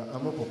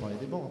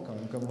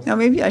 Now,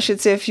 maybe I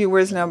should say a few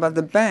words now about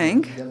the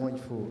bank.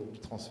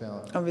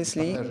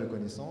 Obviously,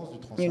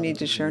 you need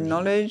to share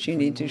knowledge, you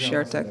need to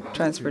share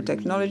transfer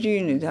technology,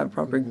 you need to have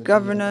proper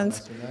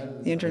governance.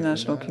 The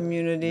international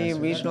community,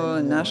 regional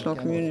and national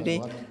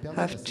community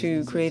have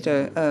to create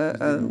a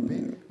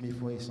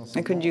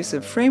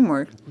conducive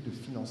framework.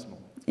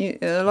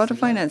 A lot of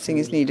financing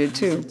is needed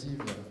too.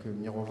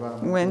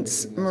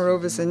 Whence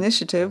Mirova's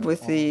initiative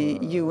with the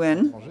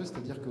UN.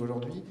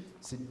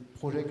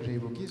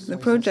 The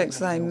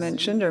projects I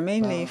mentioned are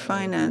mainly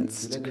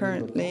financed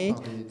currently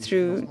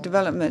through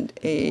development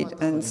aid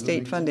and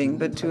state funding,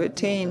 but to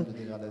attain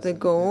the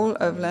goal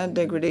of land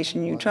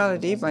degradation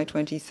neutrality by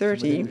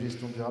 2030,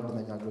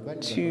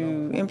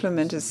 to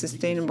implement a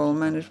sustainable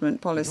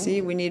management policy,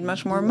 we need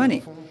much more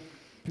money.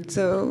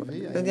 So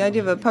the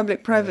idea of a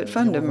public-private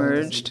fund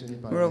emerged.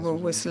 Mirova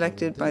was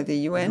selected by the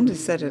UN to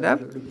set it up.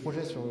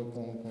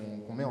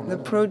 The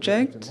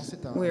project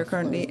we are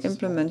currently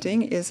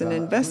implementing is an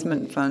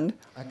investment fund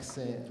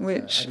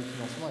which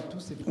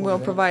will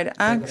provide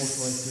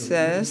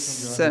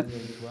access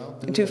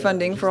to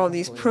funding for all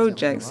these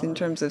projects in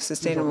terms of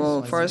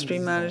sustainable forestry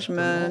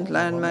management,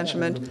 land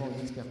management.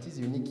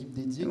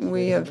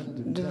 We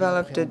have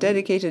developed a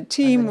dedicated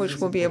team which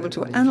will be able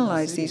to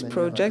analyze these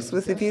projects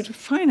with a view to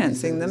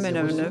financing them in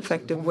an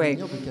effective way.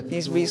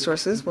 These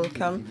resources will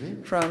come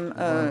from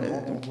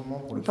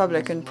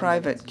public and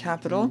private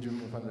capital.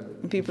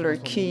 People are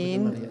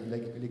keen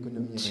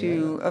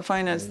to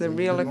finance the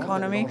real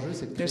economy.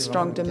 There's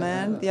strong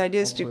demand. The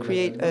idea is to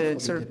create a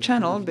sort of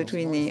channel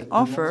between the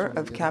offer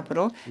of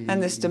capital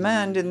and this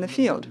demand in the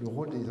field.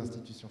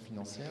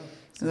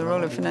 The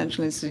role of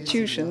financial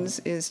institutions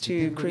is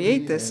to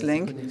create this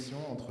link,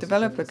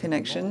 develop a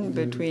connection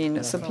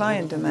between supply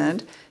and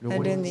demand,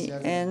 and in the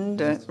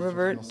end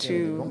revert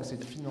to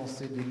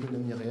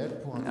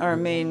our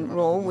main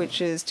role,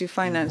 which is to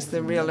finance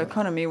the real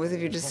economy with a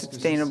view to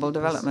sustainable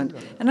development.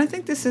 And I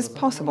think this is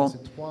possible.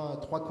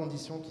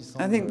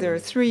 I think there are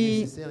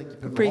three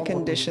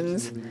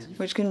preconditions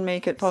which can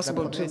make it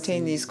possible to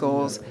attain these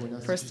goals.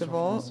 First of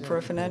all, for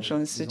a financial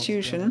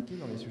institution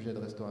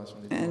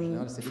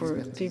and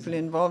for people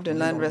involved in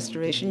land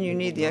restoration, you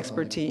need the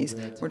expertise.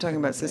 We're talking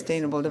about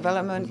sustainable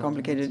development,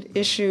 complicated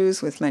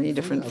issues with many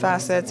different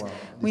facets.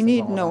 We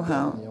need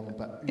know-how,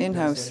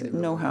 in-house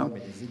know-how.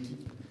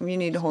 We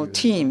need a whole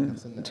team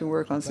to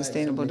work on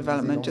sustainable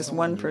development. Just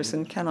one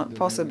person cannot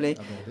possibly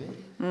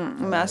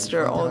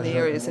master all the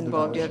areas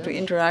involved. You have to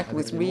interact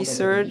with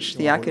research,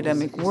 the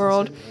academic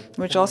world,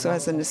 which also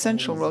has an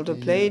essential role to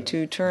play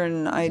to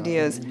turn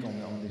ideas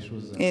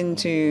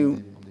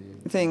into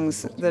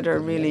things that are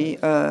really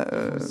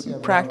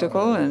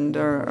practical and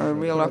are a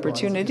real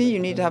opportunity. You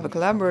need to have a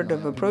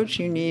collaborative approach.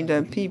 You need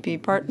PP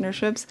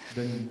partnerships.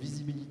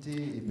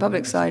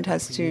 Public side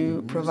has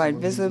to provide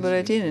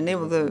visibility and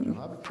enable the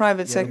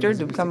private sector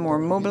to become more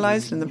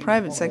mobilized, and the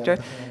private sector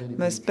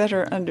must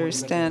better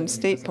understand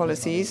state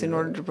policies in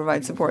order to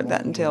provide support.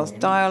 That entails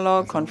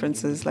dialogue,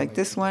 conferences like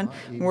this one,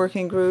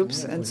 working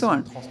groups, and so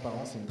on.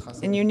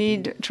 And you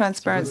need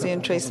transparency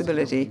and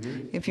traceability.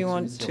 If you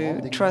want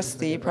to trust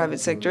the private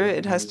sector,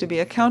 it has to be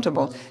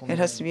accountable. It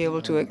has to be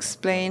able to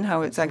explain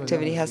how its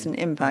activity has an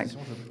impact.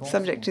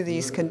 Subject to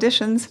these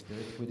conditions,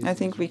 I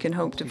think we can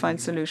hope to find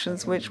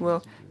solutions which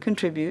will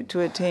contribute to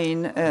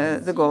attain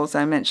the goals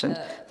I mentioned.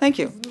 Thank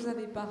you.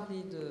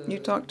 You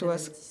talked to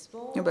us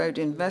about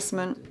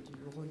investment,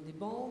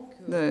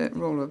 the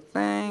role of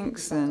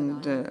banks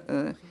and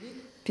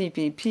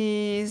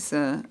PPPs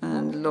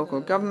and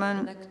local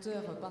government.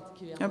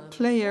 A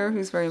player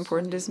who's very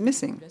important is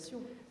missing.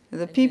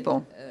 The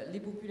people.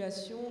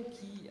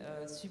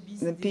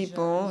 The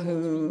people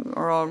who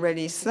are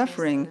already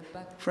suffering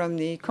from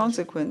the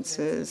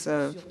consequences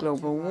of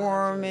global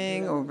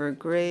warming,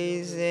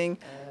 overgrazing,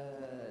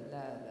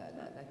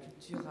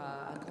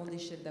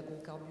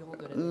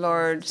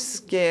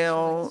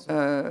 large-scale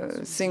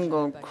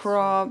single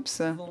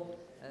crops.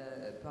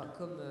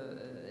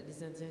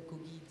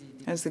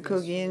 As the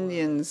Kogis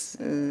Indians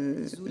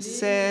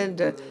said,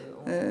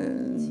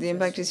 the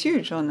impact is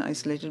huge on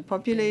isolated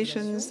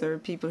populations. There are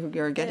people who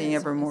are getting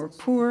ever more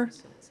poor,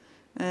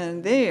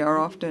 and they are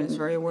often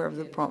very aware of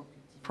the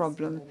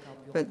problem.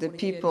 But the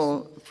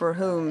people for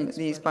whom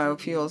these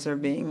biofuels are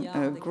being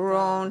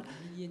grown,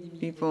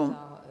 people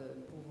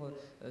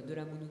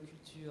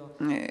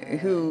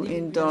who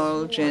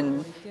indulge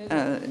in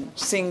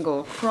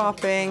single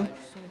cropping,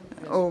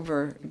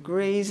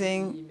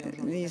 overgrazing,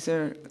 these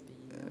are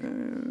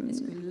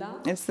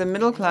it's the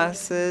middle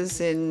classes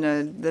in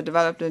the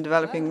developed and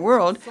developing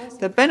world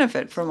that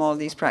benefit from all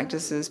these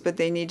practices, but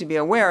they need to be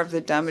aware of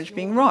the damage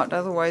being wrought.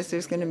 Otherwise,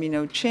 there's going to be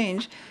no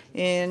change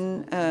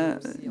in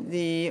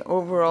the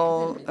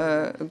overall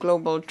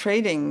global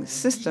trading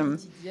system.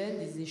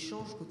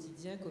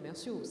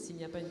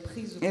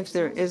 If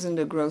there isn't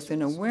a growth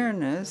in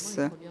awareness,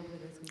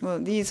 well,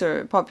 these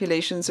are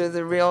populations are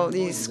the real,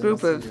 this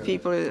group of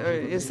people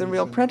is the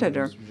real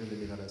predator.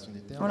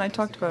 When I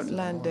talked about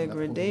land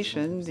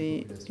degradation,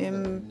 the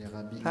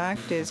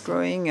impact is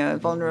growing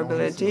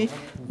vulnerability,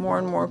 more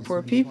and more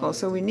poor people.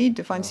 So we need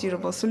to find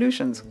suitable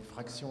solutions.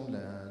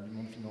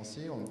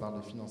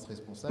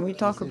 We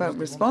talk about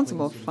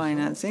responsible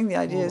financing. The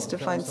idea is to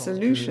find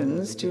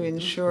solutions to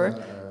ensure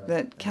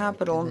that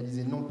capital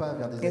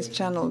is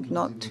channeled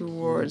not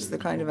towards the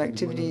kind of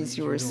activities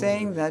you were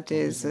saying, that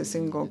is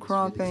single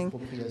cropping.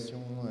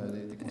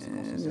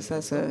 This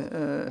has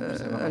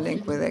a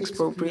link with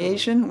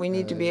expropriation. We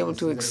need to be able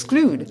to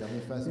exclude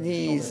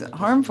these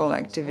harmful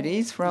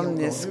activities from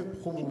this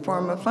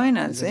form of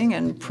financing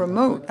and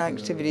promote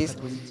activities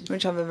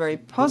which have a very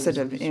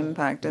positive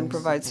impact and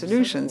provide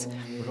solutions.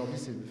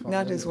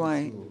 That is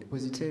why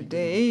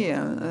today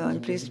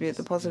I'm pleased to be at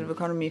the Positive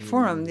Economy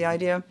Forum. The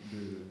idea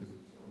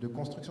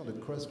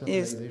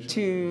is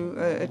to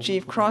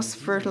achieve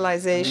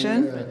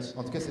cross-fertilization,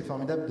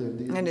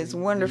 and it's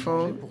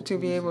wonderful to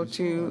be able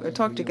to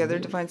talk together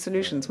to find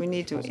solutions. We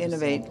need to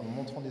innovate,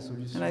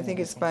 and I think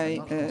it's by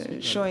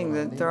showing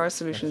that there are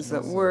solutions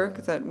that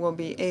work that we'll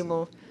be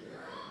able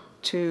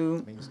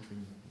to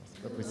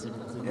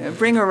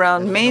bring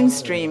around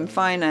mainstream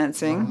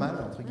financing.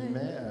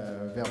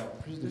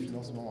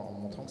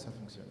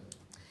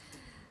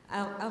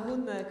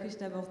 Arun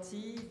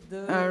Krishnamurthy,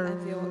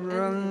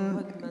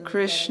 Arun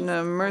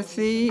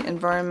Krishnamurthy,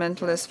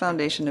 Environmentalist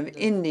Foundation of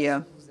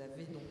India.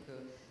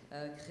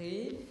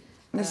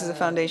 This is a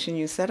foundation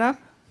you set up.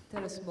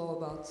 Tell us more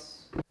about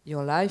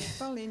your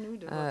life.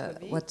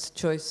 What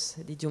choice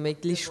did you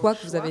make? Les choix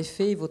que vous avez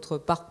faits, votre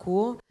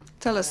parcours.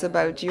 Tell us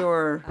about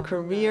your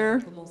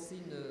career.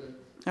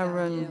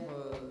 Arun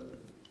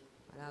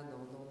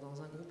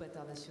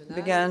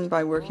began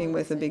by working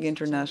with a big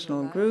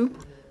international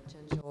group.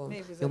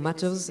 Your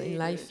matters in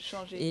life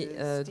et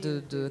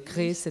de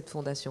créer cette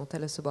fondation.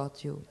 Tell us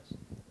about you.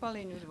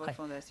 Hi.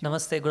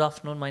 Namaste, good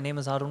afternoon. My name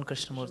is Arun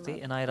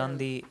Krishnamurthy and I run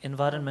the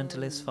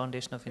Environmentalist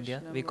Foundation of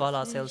India. We call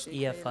ourselves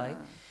EFI.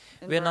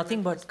 We are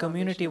nothing but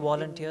community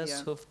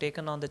volunteers who've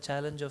taken on the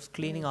challenge of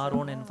cleaning our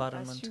own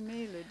environment.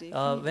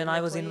 When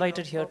I was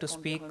invited here to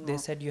speak, they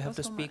said you have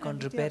to speak on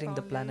repairing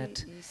the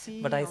planet.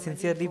 But I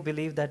sincerely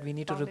believe that we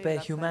need to repair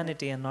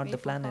humanity and not the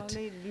planet.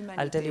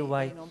 I'll tell you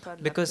why.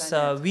 Because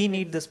we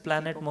need this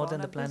planet more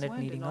than the planet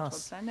needing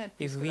us.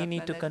 If we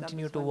need to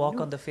continue to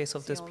walk on the face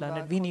of this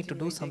planet, we need to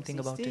do something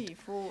about it.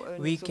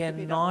 We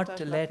cannot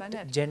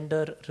let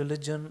gender,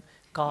 religion,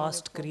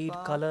 caste, creed,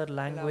 color,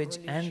 language,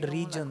 and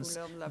regions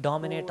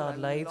dominate our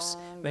lives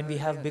when we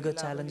have bigger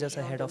challenges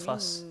ahead of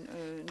us.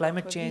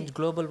 Climate change,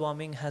 global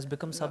warming has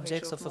become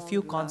subjects of a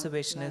few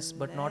conservationists,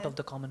 but not of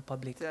the common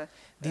public.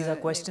 These are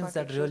questions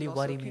that really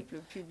worry me.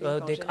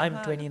 I'm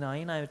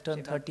 29, I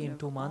turned 30 in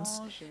 2 months,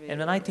 and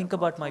when I think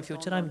about my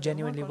future, I'm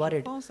genuinely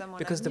worried,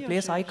 because the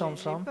place I come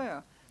from,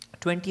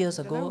 20 years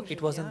ago,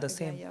 it wasn't the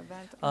same.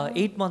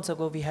 8 months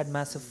ago, we had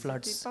massive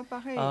floods.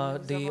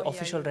 The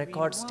official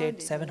record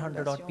state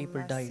 700 odd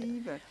people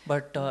died.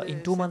 But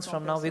in 2 months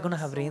from now, we're going to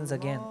have rains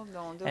again.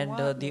 And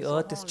the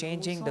earth is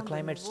changing, the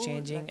climate's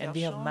changing, and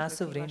we have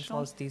massive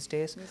rainfalls these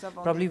days.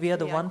 Probably we are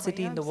the one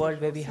city in the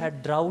world where we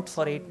had drought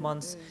for 8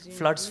 months,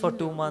 floods for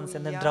 2 months,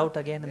 and then drought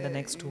again in the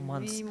next 2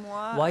 months.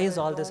 Why is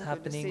all this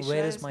happening?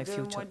 Where is my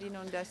future?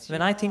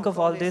 When I think of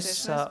all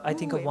this, I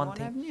think of one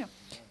thing.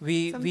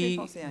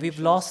 We've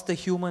lost the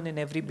human in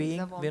every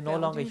being. We're no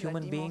longer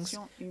human beings.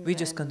 We're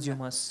just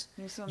consumers.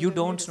 You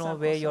don't know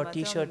where your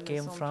t-shirt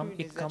came from.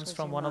 It comes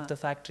from one of the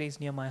factories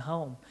near my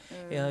home.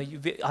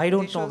 I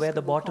don't know where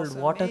the bottled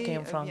water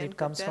came from. It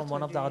comes from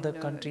one of the other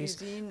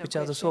countries, which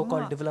are the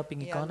so-called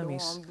developing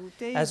economies.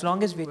 As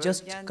long as we're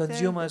just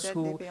consumers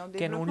who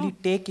can only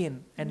take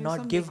in and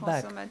not give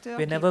back,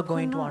 we're never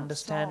going to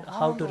understand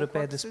how to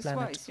repair this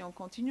planet.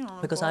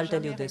 Because I'll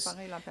tell you this,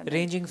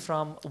 ranging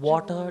from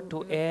water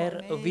to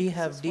air, we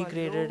have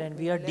degraded and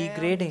we are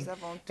degrading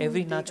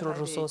every natural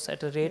resource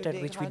at a rate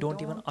at which we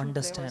don't even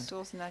understand,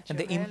 and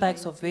the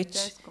impacts of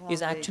which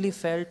is actually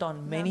felt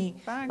on many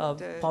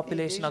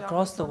population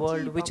across the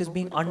world, which is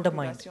being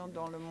undermined.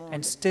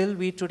 And still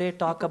we today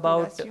talk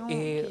about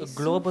a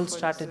global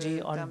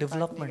strategy on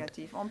development.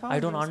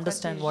 I don't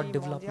understand what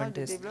development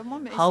is.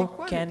 How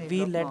can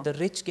we let the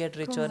rich get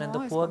richer and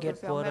the poor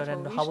get poorer,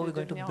 and how are we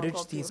going to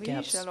bridge these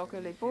gaps?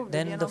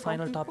 Then the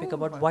final topic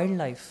about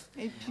wildlife.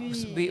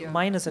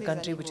 Mine is a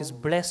country country which is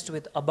blessed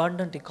with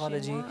abundant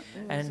ecology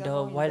and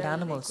wild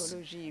animals.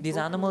 These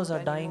animals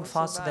are dying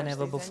faster than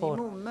ever before.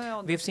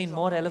 We've seen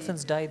more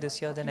elephants die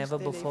this year than ever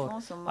before.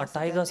 Our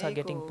tigers are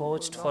getting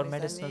poached for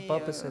medicinal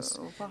purposes.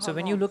 So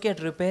when you look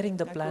at repairing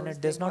the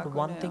planet, there's not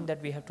one thing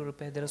that we have to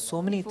repair. There are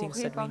so many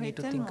things that we need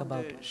to think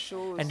about.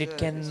 And it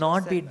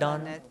cannot be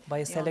done by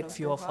a select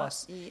few of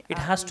us. It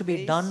has to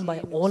be done by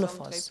all of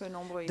us.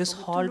 This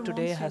hall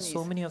today has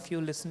so many of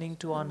you listening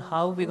to on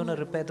how we're going to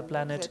repair the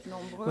planet.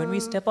 When we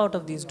step out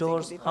of these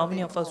doors, how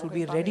many of us would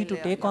be ready to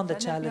take on the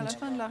challenge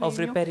of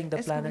repairing the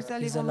planet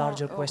is a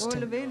larger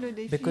question.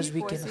 Because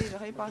we can...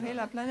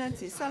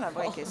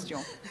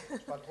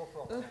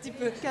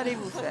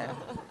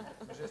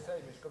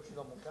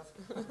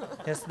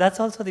 Yes, that's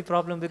also the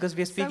problem, because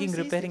we're speaking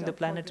repairing the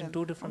planet in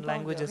two different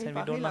languages and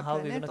we don't know how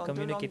we're going to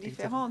communicate each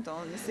other.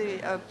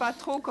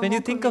 When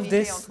you think of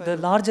this, the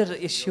larger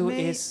issue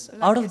is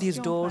out of these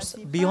doors,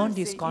 beyond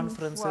these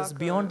conferences,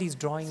 beyond these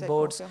drawing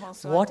boards,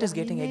 what is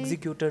getting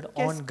executed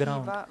on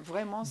ground?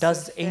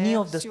 Does any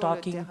of this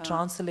talking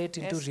translate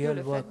into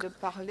real work?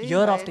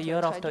 Year after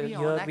year after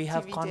year, we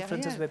have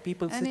conferences where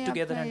people sit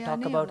together and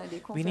talk about,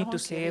 we need to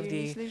save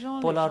the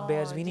polar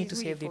bears, we need to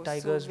save the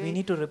tigers, we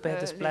need to repair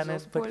this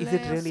planet, but is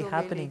it really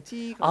happening?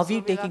 Are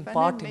we taking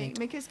part in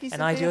it?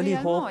 And I really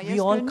hope we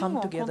all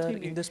come together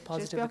in this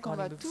Positive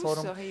Economy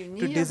Forum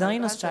to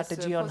design a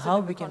strategy on how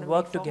we can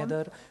work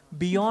together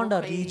beyond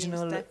our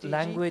regional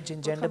language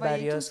and gender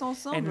barriers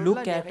and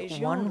look at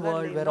one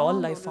world where all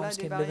life forms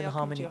can live in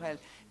harmony.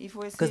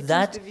 Because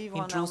that,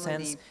 in true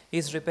sense,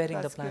 is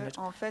repairing the planet.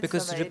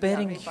 Because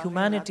repairing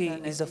humanity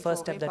is the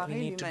first step that we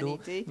need to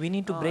do. We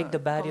need to break the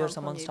barriers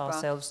amongst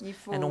ourselves,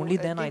 and only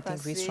then I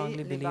think we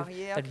strongly believe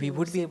that we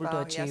would be able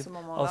to achieve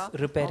of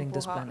repairing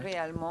this planet.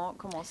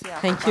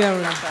 Thank you,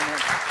 Arun.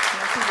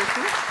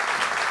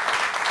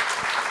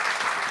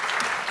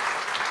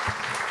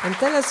 And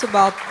tell us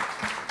about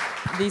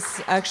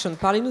this action.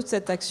 Parlez-nous de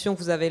cette action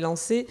que vous avez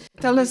lancée.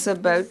 Tell us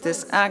about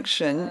this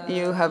action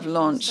you have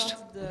launched.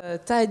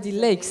 Tidy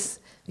lakes,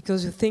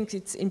 because you think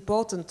it's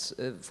important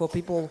for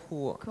people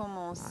who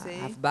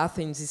have bath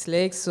in these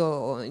lakes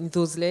or in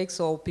those lakes,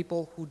 or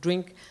people who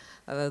drink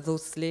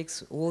those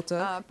lakes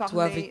water, to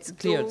have it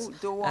cleared.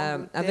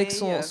 Avec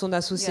son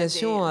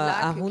association,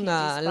 Arun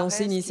a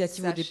lancé une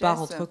initiative au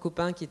départ entre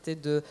copains qui était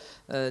de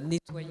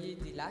nettoyer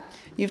des lacs.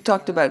 You've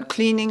talked about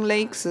cleaning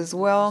lakes as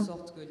well,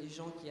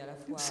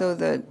 so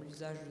that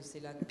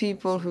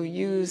people who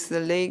use the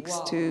lakes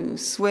to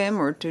swim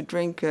or to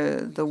drink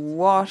the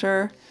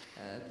water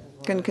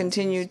can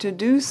continue to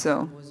do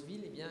so.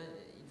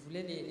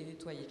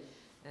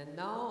 And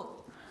now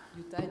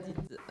you tidied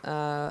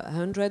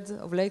hundreds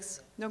of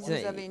lakes. Donc vous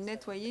avez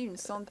nettoyé une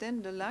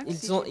centaine de lacs.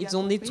 Ils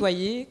ont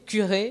nettoyé,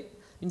 curé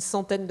une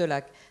centaine de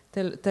lacs.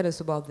 Tell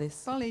us about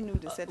this.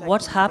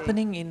 What's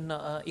happening in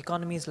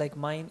economies like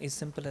mine is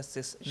simple as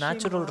this.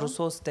 Natural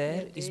resource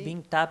there is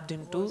being tapped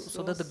into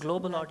so that the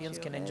global audience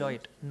can enjoy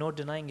it, no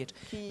denying it.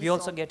 We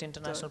also get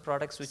international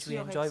products which we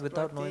enjoy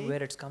without knowing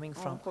where it's coming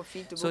from.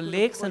 So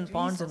lakes and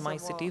ponds in my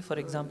city, for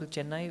example,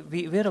 Chennai,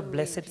 we're a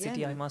blessed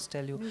city, I must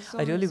tell you.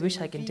 I really wish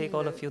I can take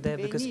all of you there,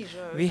 because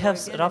we have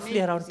roughly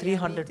around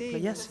 300,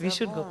 yes, we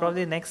should go,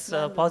 probably next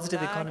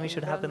Positive Economy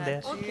should happen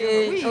there.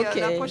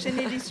 Okay.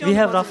 We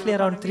have roughly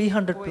around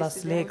 300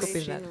 plus lakes,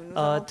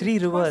 3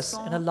 rivers,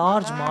 and a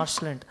large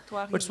marshland.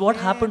 But what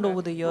happened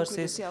over the years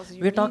is,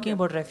 we're talking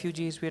about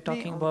refugees, we're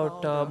talking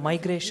about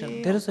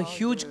migration. There is a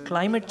huge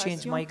climate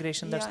change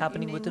migration that's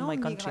happening within my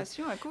country.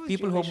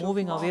 People who are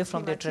moving away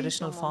from their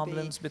traditional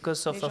farmlands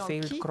because of a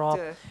failed crop,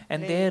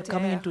 and they're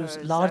coming into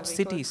large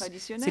cities.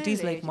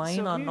 Cities like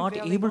mine are not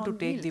able to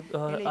take the,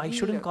 I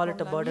shouldn't call it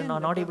a burden,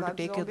 are not able to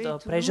take the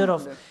pressure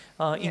of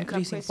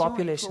increasing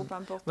population.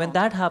 When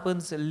that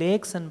happens,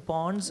 lakes and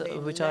ponds,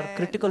 which are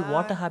critical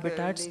water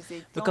habitats,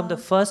 become the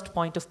first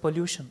point of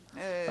pollution.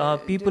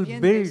 People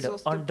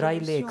build on dry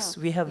lakes.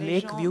 We have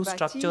lake view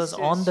structures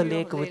on the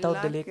lake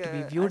without the lake to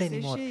be viewed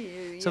anymore.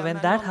 So when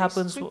that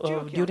happens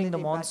during the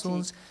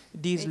monsoons,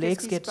 these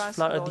lakes get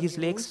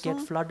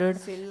flooded,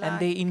 and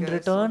they in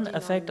return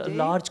affect a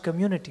large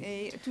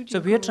community. So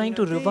we are trying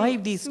to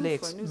revive these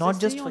lakes, not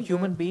just for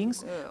human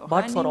beings,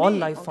 but for all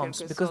life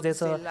forms, because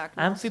there's an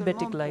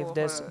amphibitic life.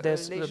 There's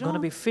going to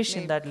be fish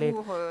in that lake.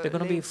 There are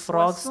going to be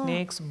frogs,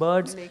 snakes,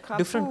 birds,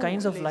 different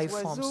kinds of life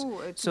forms.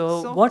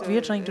 So what we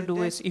are trying to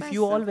do is, if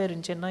you all were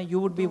in Chennai, you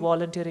would be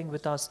volunteering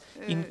with us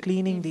in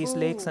cleaning these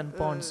lakes and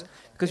ponds,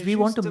 because we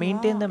want to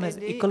maintain them as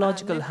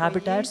ecological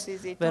habitats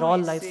where all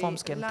life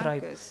forms can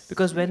thrive.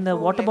 Because when the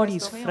water body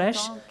is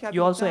fresh,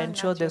 you also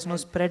ensure there's no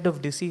spread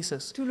of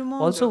diseases.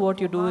 Also what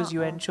you do is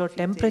you ensure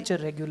temperature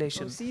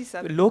regulation.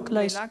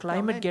 Localized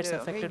climate gets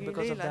affected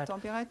because of that.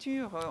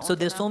 So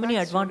there's so many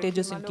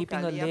advantages in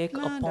keeping a lake,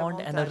 a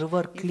pond and a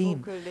river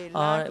clean,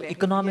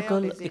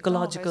 economical,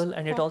 ecological,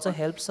 and it also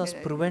helps us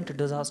prevent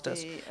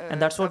disasters.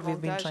 And that's what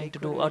we've been trying to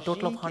do. A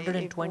total of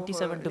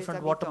 127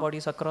 different water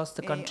bodies across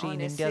the country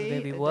in India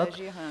where we work.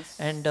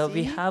 And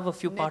we have a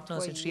few partners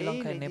us in Sri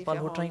Lanka and Nepal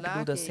who are trying to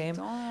do the same.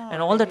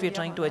 And all that we are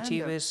trying to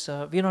achieve is,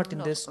 we are not in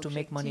this to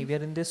make money. We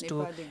are in this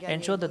to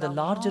ensure that the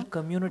larger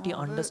community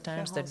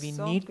understands that we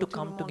need to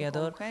come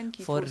together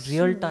for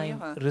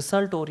real-time,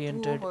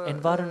 result-oriented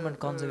environment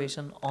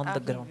conservation on the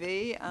ground.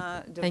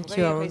 Thank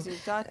you, Arun.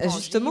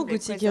 Justement,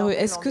 Gautier, Quéru,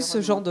 est-ce que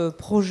ce genre de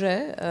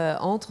projet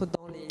entre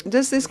dans les...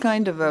 Does this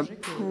kind of a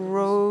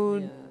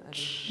project,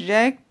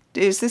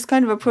 is this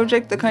kind of a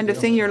project the kind of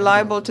thing you're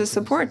liable to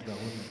support?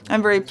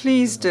 I'm very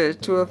pleased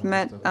to have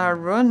met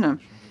Arun.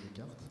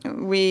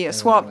 We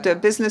swapped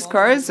business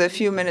cards a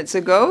few minutes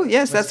ago.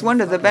 Yes, that's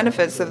one of the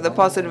benefits of the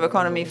Positive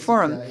Economy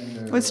Forum.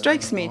 What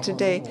strikes me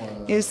today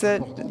is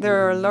that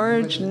there are a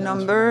large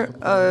number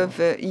of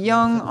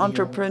young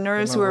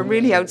entrepreneurs who are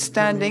really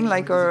outstanding,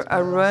 like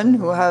Arun,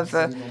 who have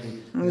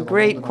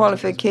great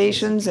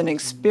qualifications and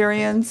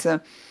experience.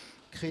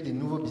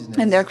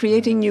 And they're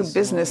creating new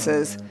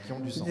businesses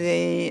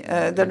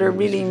that are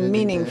really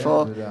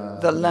meaningful.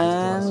 The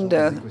land,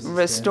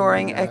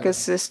 restoring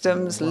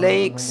ecosystems,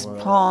 lakes,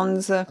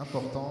 ponds.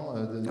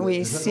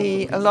 We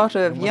see a lot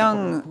of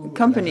young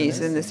companies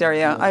in this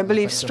area. I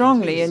believe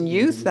strongly in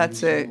youth.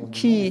 That's a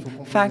key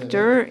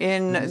factor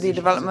in the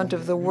development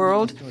of the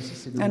world.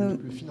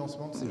 And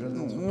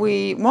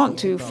we want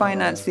to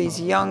finance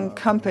these young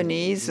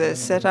companies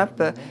set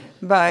up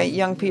by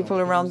young people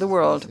around the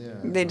world.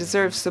 They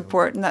deserve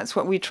support, and that's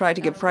what we try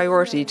to give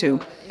priority to.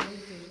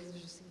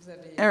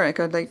 Eric,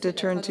 I'd like to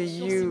turn to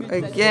you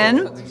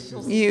again.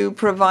 You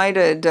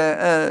provided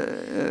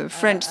a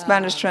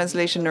French-Spanish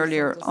translation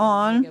earlier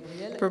on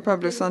for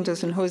Pablo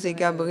Santos and José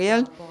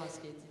Gabriel.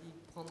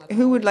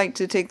 Who would like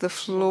to take the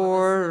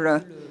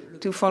floor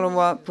to follow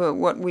up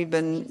what we've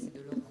been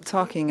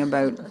talking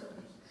about?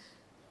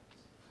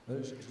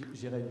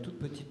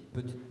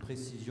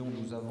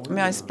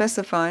 May I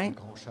specify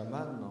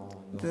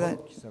that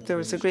there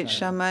was a great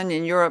shaman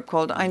in Europe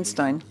called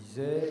Einstein,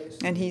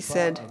 and he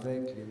said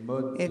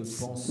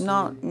it's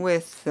not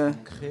with the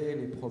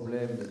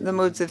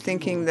modes of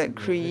thinking that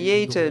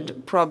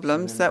created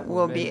problems that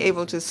we'll be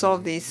able to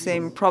solve these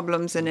same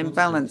problems and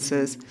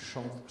imbalances.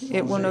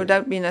 It will no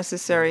doubt be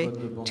necessary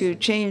to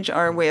change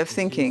our way of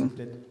thinking.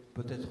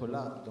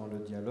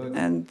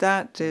 And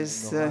that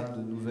is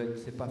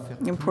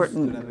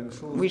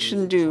important. We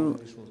shouldn't do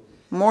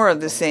more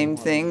of the same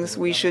things.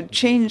 We should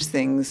change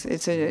things.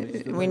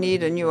 We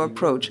need a new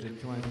approach.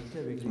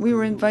 We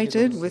were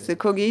invited with the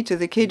Kogis to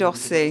the Quai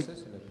d'Orsay.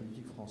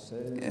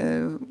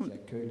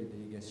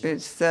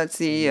 That's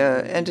the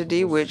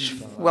entity which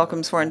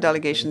welcomes foreign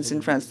delegations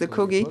in France. The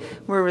Kogis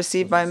were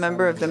received by a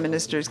member of the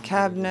minister's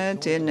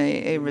cabinet in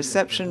a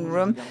reception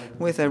room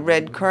with a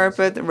red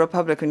carpet, the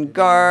Republican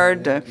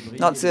Guard,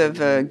 lots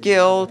of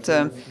gilt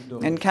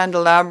and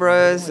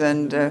candelabras.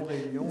 And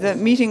the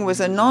meeting was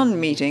a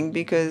non-meeting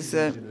because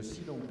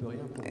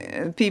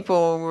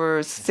people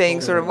were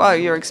saying sort of, wow,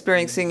 you're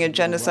experiencing a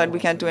genocide, we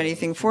can't do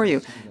anything for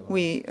you.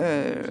 We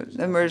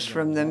emerged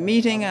from the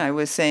meeting, I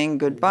was saying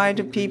goodbye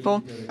to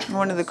people.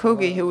 One of the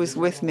Kogis who was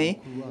with me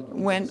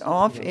went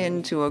off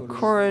into a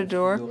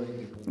corridor.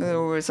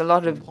 There was a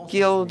lot of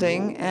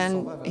gilding,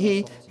 and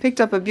he picked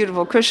up a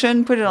beautiful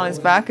cushion, put it on his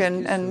back,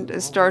 and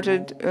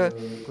started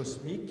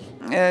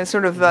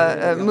sort of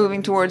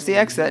moving towards the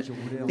exit.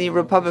 The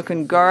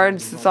Republican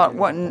guards thought,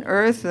 what on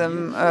earth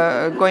am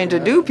I going to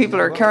do?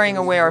 People are carrying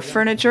away our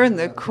furniture, and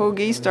the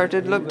Kogis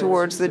started to look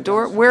towards the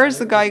door. Where is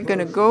the guy going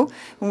to go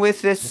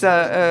with this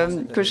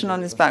cushion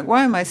on his back?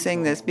 Why am I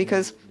saying this?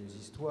 Because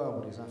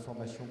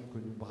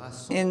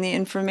in the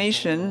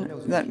information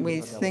that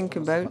we think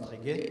about,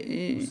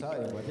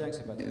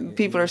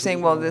 people are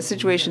saying, well, the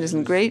situation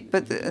isn't great,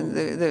 but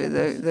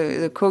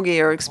the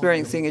Kogis are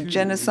experiencing a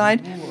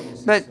genocide.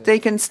 But they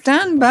can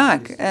stand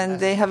back, and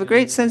they have a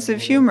great sense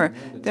of humor.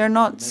 They're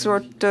not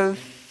sort of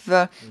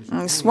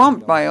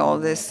swamped by all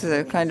this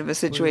kind of a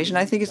situation.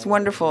 I think it's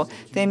wonderful.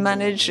 They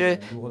manage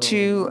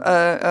to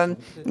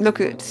look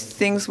at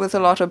things with a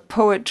lot of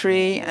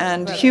poetry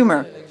and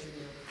humor.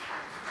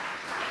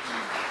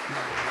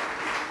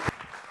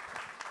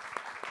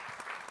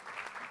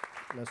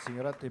 La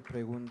señora te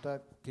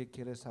pregunta qué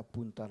quieres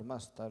apuntar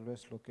más, tal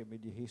vez lo que me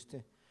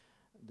dijiste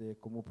de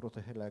cómo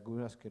proteger las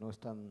lagunas que no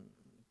están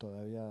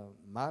todavía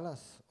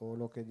malas, o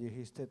lo que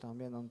dijiste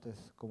también antes,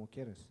 como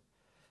quieres.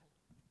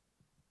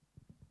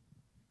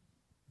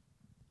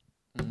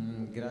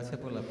 Gracias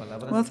por la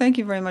palabra. Well, thank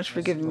you very much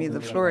for giving me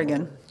the floor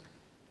again.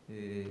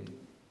 De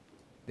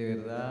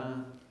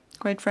verdad,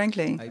 quite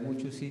frankly, hay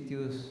muchos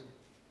sitios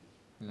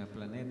en el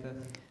planeta.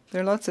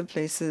 There are lots of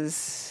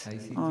places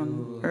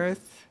on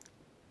Earth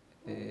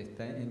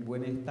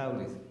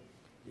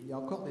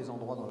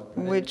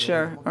which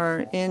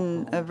are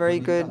in a very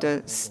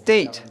good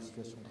state.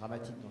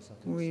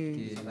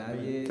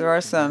 There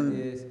are some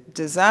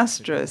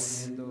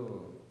disastrous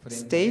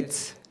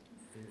states,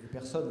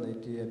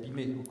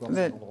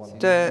 but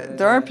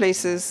there are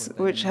places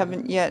which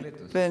haven't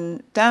yet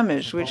been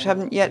damaged, which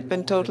haven't yet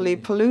been totally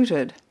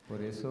polluted.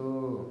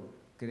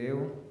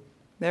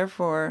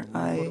 Therefore,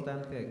 I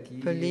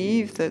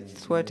believe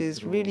that what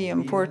is really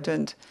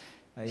important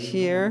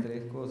here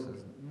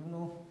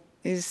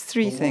is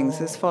three things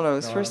as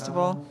follows. First of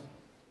all,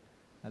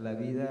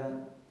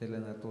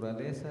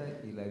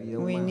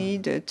 we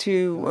need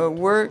to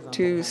work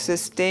to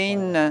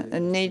sustain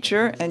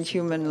nature and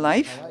human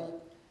life.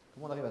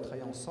 Comment on arrive à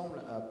travailler ensemble,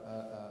 à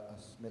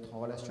se mettre en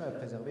relation, à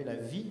préserver la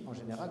vie en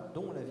général,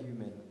 dont la vie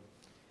humaine.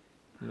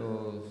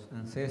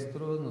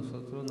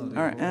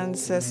 Our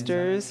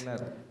ancestors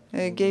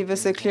gave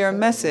us a clear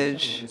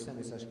message.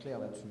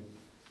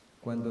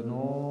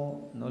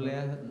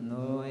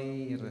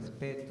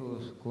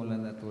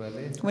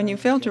 When you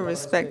fail to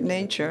respect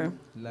nature,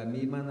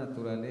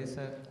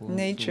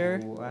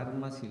 nature,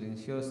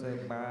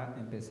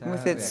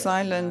 with its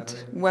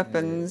silent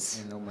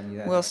weapons,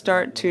 will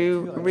start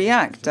to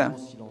react,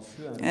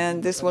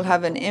 and this will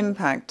have an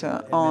impact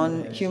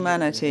on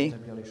humanity.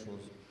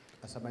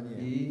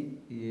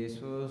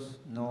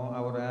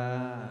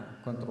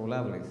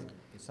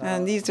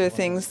 And these are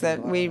things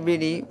that we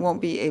really won't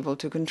be able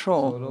to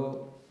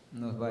control.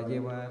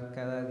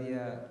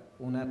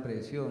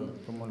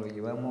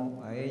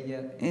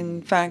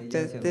 In fact,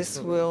 this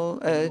will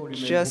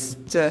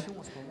just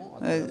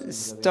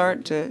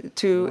start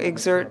to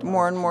exert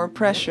more and more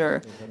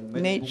pressure.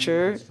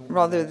 Nature,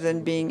 rather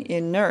than being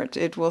inert,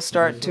 it will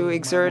start to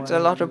exert a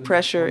lot of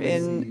pressure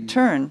in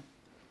turn.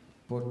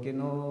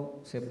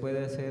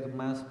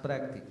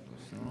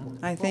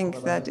 I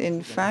think that,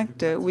 in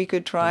fact, we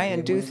could try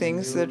and do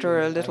things that are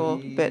a little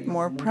bit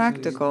more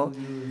practical.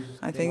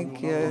 I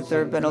think there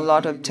have been a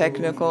lot of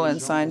technical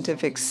and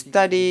scientific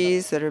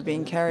studies that are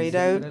being carried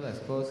out,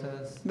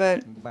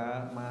 but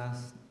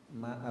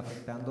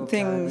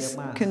things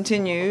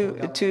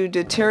continue to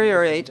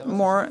deteriorate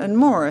more and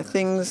more.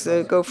 Things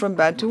go from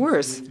bad to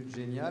worse.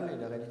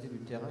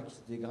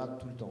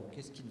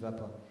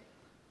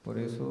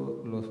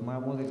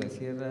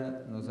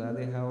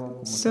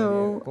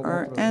 So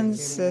our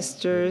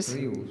ancestors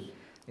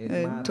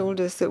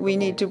told us that we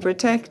need to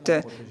protect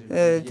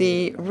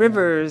the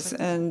rivers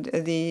and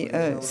the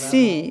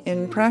sea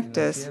in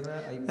practice.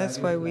 That's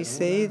why we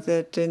say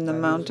that in the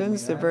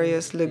mountains, there are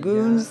various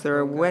lagoons, there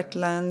are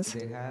wetlands,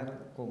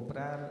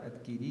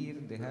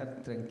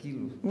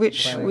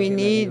 which we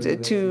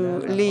need to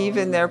leave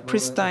in their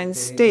pristine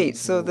state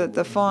so that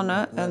the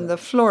fauna and the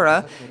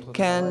flora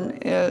can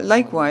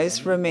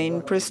likewise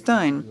remain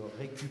pristine.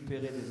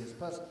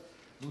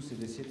 Nous, c'est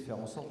d'essayer de faire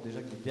en sorte déjà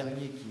que les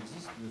derniers qui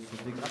existent ne se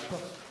dégradent pas.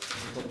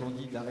 Quand on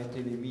dit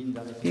d'arrêter les mines,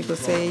 d'arrêter People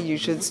say you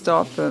should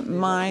stop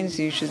mines,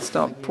 you should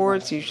stop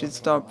ports, you should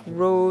stop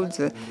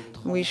roads.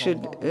 We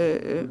should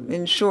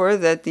ensure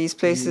that these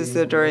places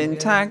that are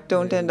intact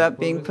don't end up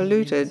being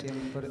polluted.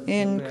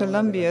 In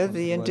Colombia,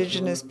 the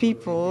indigenous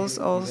peoples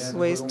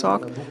always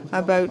talk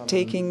about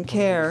taking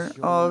care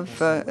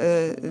of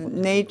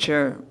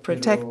nature,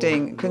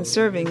 protecting,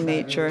 conserving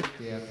nature.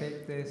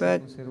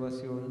 But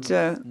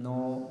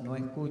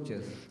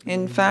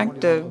in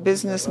fact,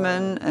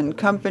 businessmen and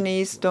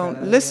companies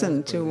don't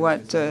listen to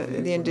what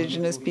the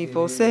indigenous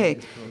people say.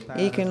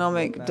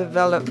 Economic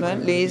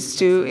development leads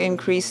to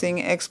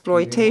increasing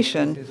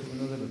exploitation.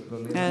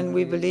 And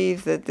we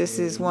believe that this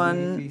is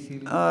one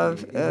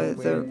of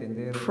the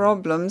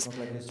problems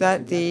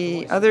that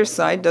the other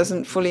side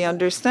doesn't fully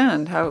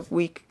understand. How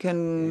we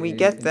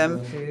get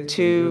them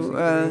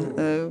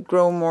to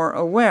grow more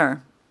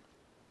aware?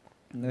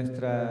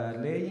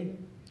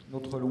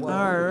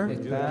 Our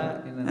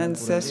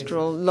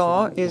ancestral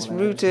law is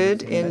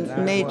rooted in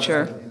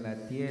nature.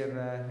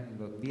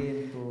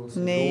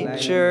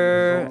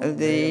 Nature,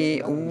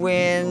 the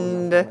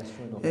wind,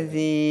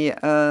 the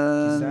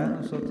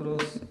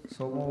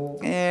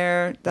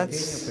air,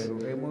 that's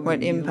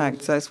what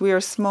impacts us. We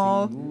are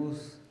small,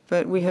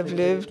 but we have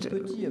lived,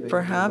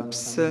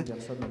 perhaps,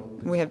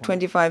 we have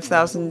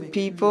 25,000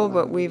 people,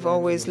 but we've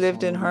always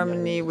lived in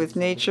harmony with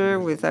nature,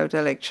 without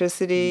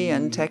electricity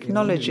and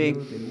technology.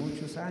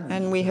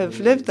 And we have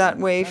lived that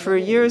way for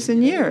years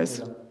and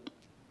years.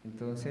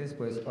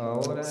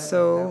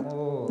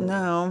 So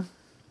now,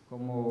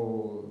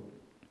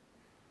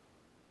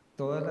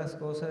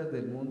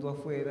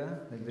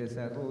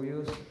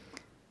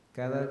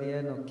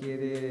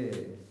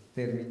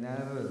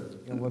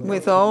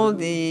 with all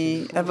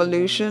the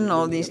evolution,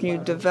 all these new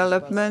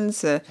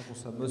developments,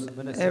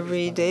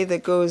 every day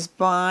that goes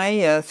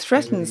by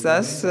threatens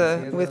us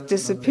with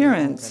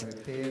disappearance.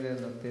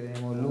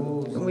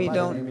 We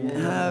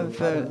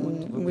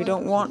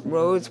don't want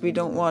roads, we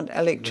don't want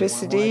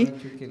electricity.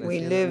 We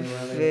live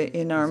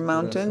in our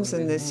mountains,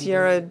 and the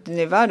Sierra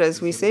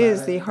Nevadas, we say,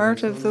 is the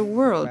heart of the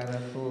world.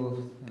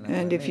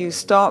 And if you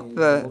stop,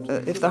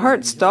 if the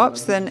heart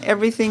stops, then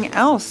everything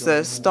else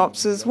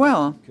stops as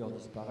well.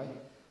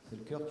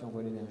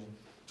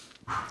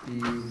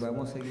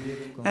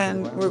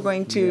 And we're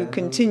going to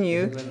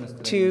continue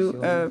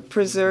to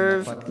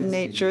preserve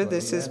nature.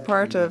 This is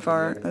part of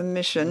our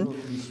mission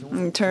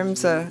in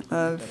terms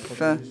of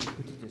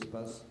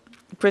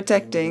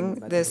protecting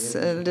this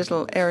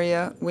little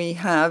area we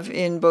have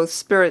in both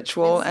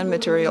spiritual and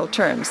material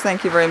terms.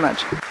 Thank you very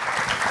much.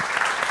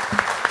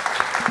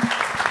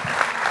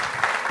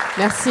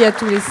 Merci à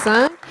tous les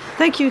cinq.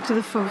 Thank you to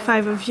the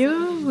five of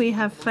you. We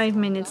have 5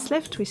 minutes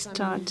left. We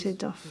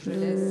started off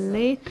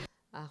late.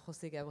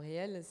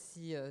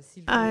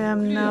 I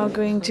am now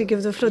going to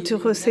give the floor to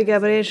José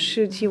Gabriel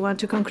should he want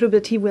to conclude,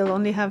 but he will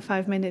only have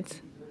 5 minutes.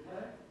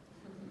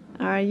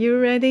 Are you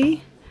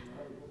ready?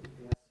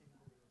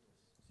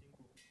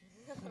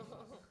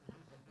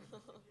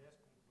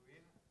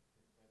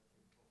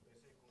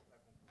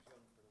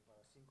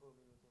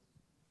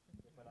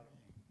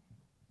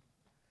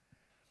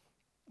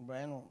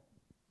 Bueno,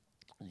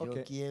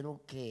 yo quiero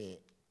que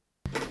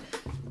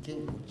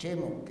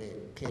escuchemos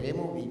que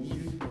queremos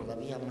vivir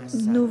todavía más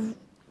sano.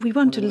 We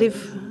want to live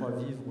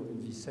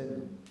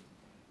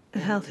a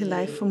healthy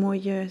life for more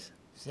years.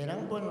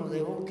 Serán buenos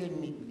de que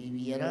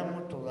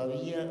viviéramos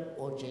todavía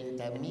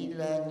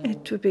 80,000 años.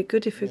 It would be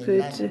good if we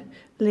could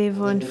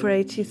live on for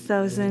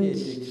 80,000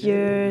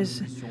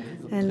 years.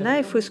 And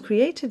life was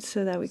created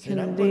so that we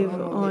can live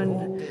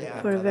on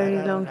for a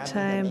very long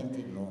time.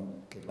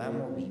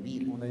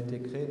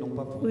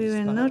 We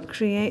were not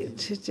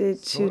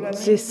created to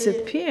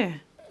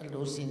disappear.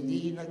 Los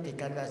indígenas que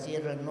están en la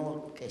sierra,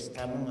 no, que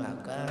estamos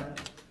acá,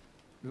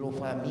 los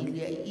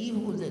familias,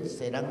 hijos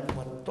serán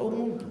por todo el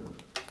mundo.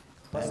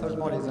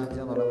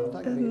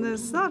 And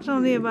it's not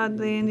only about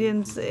the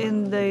Indians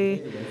in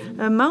the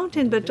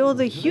mountain, but all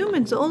the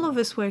humans, all of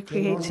us were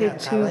created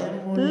to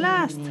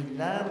last.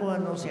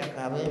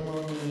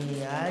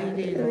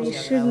 We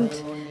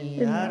shouldn't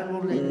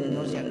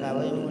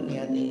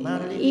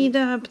eat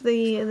up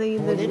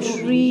the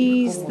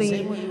trees,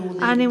 the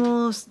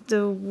animals,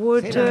 the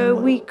water.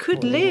 We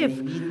could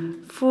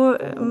live for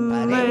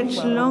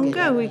much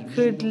longer. We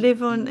could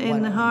live on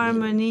in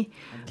harmony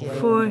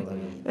for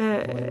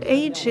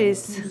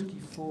ages.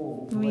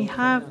 We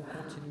have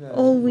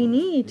all we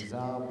need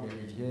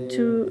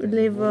to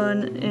live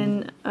on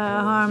in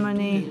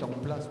harmony.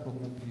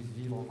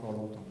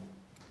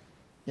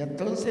 Y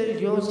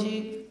entonces yo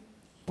sí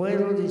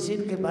puedo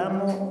decir que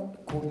vamos a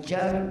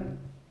escuchar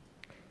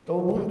todo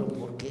el mundo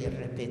porque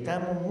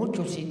respetamos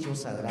muchos sitios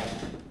sagrados.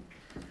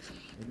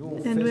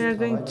 And we are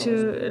going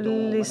to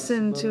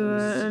listen to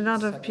a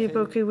lot of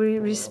people. We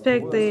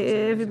respect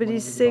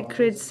everybody's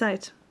sacred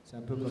site.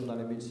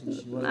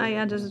 I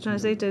add as a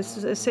translator,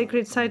 a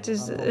sacred site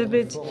is a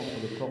bit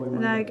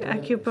like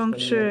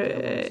acupuncture.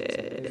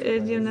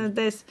 You know,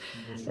 there's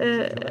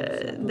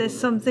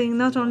something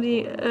not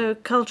only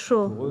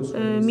cultural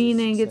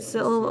meaning. It's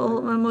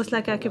almost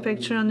like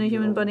acupuncture on the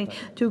human body.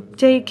 To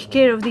take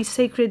care of these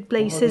sacred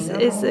places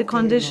is a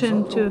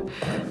condition to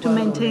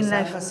maintain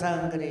life.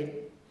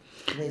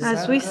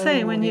 As we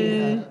say, when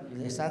you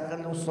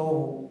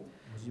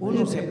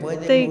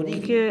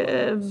take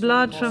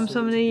blood from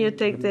somebody, you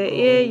take their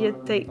ear, you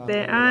take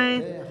their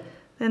eye,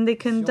 and they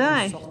can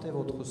die.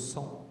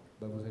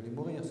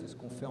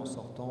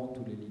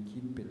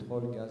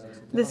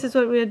 This is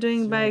what we are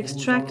doing by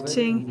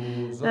extracting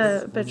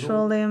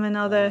petroleum and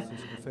other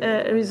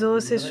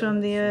resources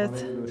from the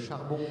earth,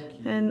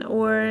 and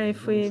or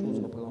if we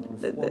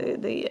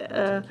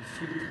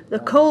the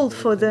coal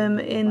for them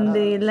in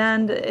the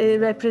land, it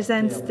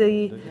represents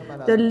the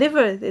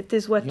liver. It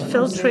is what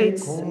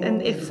filtrates,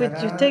 and if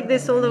you take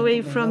this all the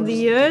way from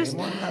the earth,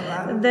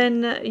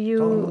 then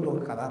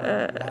you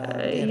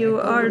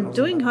are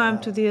doing harm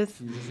to the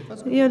earth.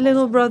 Your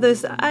little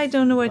brothers, I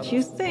don't know what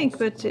you think,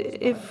 but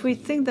if we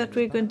think that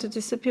we're going to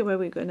disappear, well,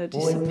 we're going to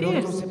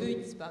disappear.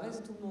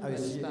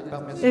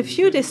 If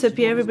you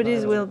disappear,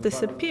 everybody will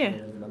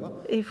disappear.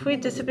 If we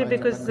disappear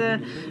because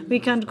we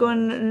can't go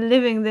on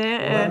living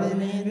there,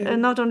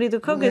 not only the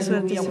Kogis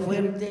will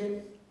disappear.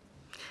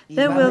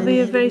 There will be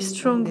a very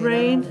strong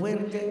rain,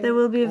 there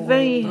will be a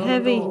very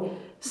heavy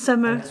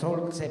summer,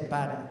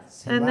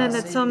 and then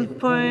at some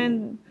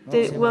point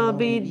it will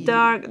be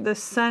dark, the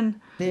sun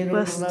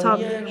will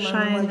stop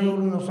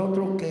shining.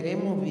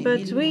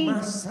 But we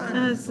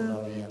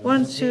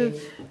want to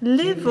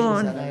live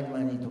on.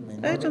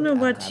 I don't know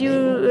what you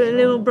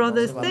little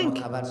brothers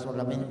think.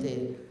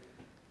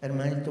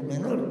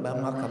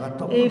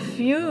 If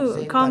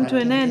you come to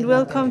an end,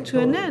 we'll come to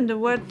an end.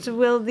 What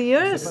will the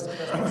earth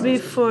be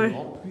for?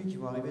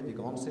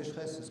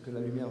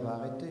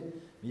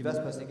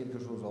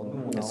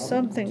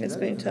 Something is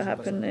going to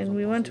happen, and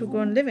we want to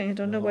go on living. I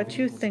don't know what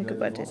you think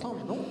about it.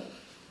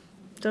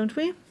 Don't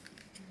we?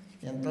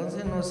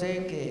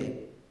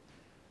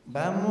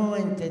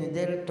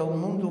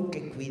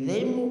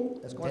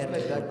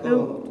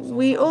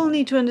 We all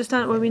need to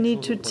understand why we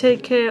need to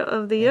take care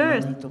of the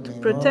earth, to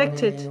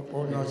protect it.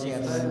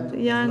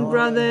 Young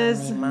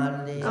brothers,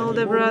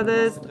 older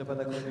brothers,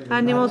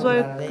 animals,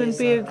 why couldn't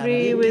we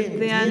agree with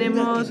the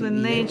animals, with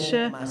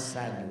nature?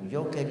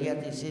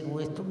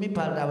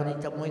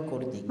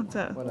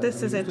 So,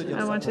 this is it.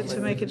 I wanted to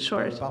make it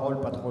short. Do we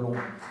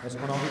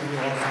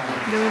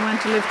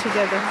want to live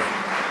together?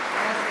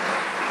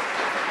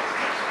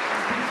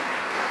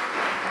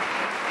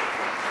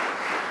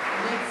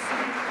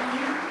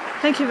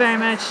 Thank you very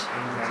much.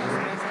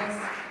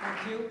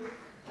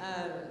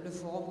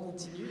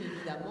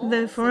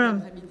 The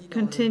forum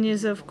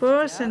continues, of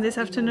course, and this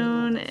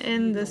afternoon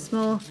in the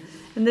small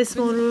in this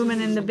small room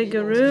and in the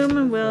bigger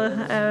room. We'll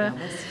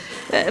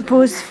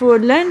pause for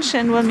lunch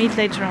and we'll meet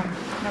later on.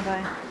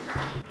 Bye-bye.